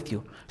will be with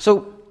you.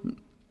 So,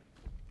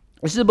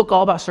 this is a book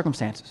all about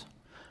circumstances.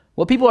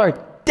 What people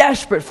are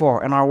desperate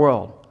for in our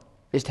world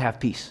is to have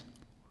peace.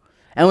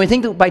 And we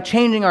think that by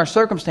changing our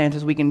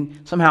circumstances, we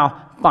can somehow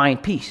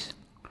find peace.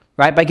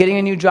 Right? By getting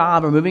a new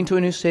job or moving to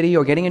a new city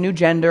or getting a new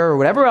gender or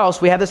whatever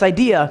else, we have this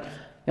idea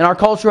in our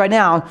culture right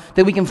now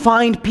that we can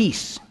find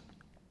peace.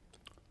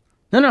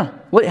 No.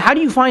 How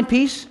do you find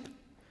peace?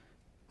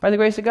 By the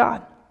grace of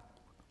God.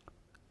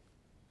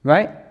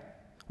 Right?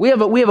 We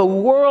have a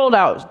world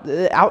out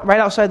right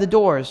outside the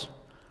doors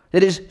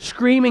that is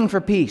screaming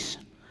for peace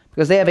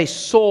because they have a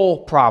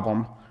soul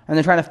problem and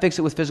they're trying to fix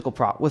it with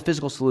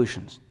physical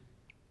solutions.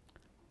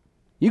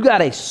 You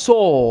got a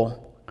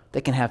soul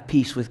that can have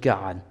peace with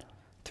God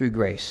through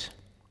grace.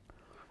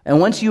 And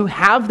once you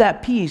have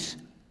that peace,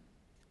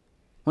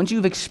 once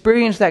you've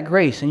experienced that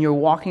grace and you're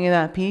walking in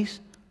that peace,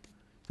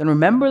 then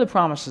remember the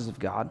promises of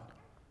God.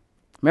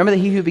 Remember that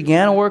he who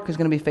began a work is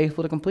going to be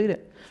faithful to complete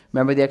it.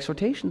 Remember the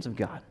exhortations of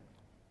God.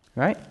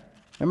 Right?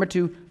 Remember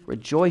to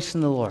rejoice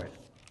in the Lord.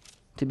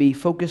 To be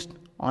focused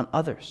on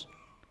others.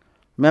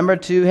 Remember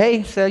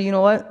to, say, you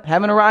know what?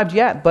 Haven't arrived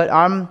yet, but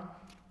I'm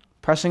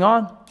pressing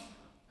on.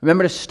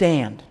 Remember to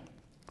stand.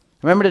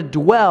 Remember to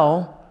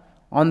dwell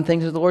on the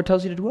things that the Lord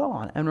tells you to dwell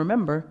on. And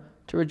remember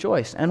to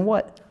rejoice. And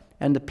what?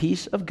 And the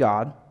peace of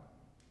God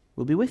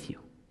will be with you.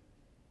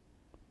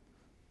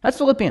 That's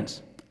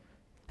Philippians.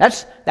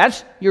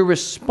 That's your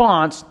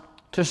response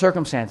to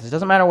circumstances. It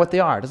doesn't matter what they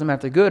are. It doesn't matter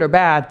if they're good or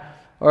bad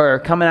or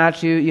coming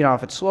at you,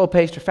 if it's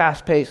slow-paced or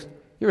fast-paced.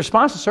 Your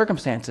response to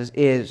circumstances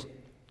is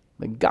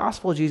the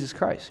gospel of Jesus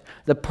Christ,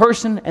 the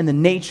person and the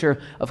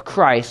nature of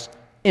Christ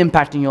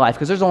impacting your life,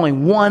 because there's only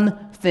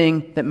one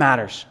thing that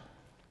matters.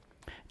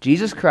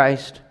 Jesus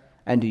Christ,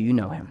 and do you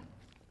know him?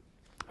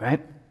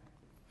 Right?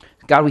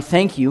 God, we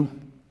thank you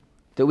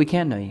that we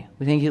can know you.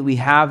 We thank you that we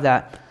have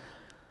that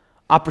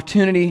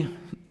opportunity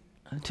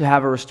to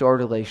have a restored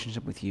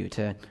relationship with you,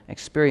 to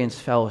experience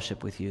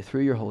fellowship with you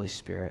through your Holy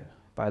Spirit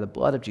by the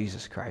blood of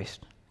Jesus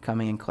Christ,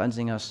 coming and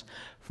cleansing us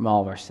from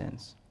all of our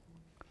sins.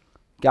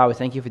 God, we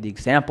thank you for the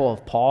example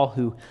of Paul,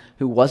 who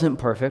wasn't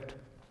perfect,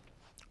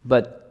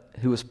 but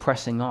who was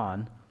pressing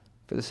on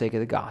for the sake of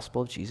the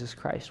gospel of Jesus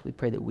Christ. We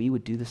pray that we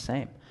would do the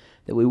same,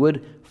 that we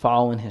would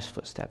follow in his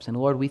footsteps. And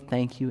Lord, we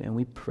thank you and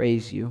we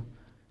praise you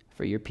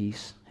for your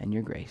peace and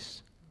your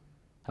grace.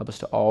 Help us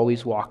to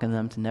always walk in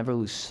them, to never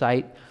lose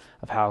sight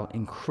of how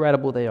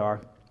incredible they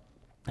are,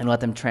 and let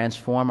them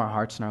transform our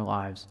hearts and our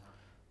lives.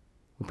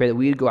 We pray that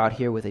we would go out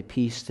here with a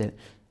peace that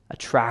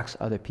attracts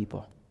other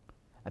people,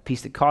 a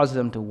peace that causes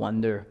them to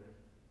wonder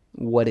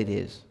what it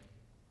is,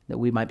 that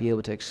we might be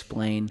able to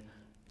explain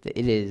that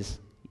it is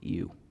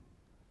you.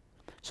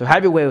 So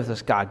have your way with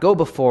us, God. Go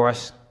before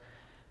us,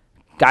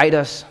 guide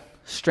us,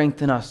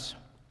 strengthen us,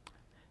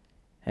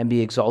 and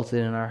be exalted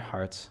in our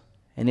hearts.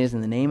 And it is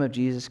in the name of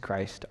Jesus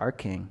Christ, our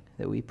King,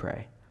 that we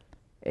pray.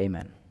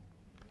 Amen.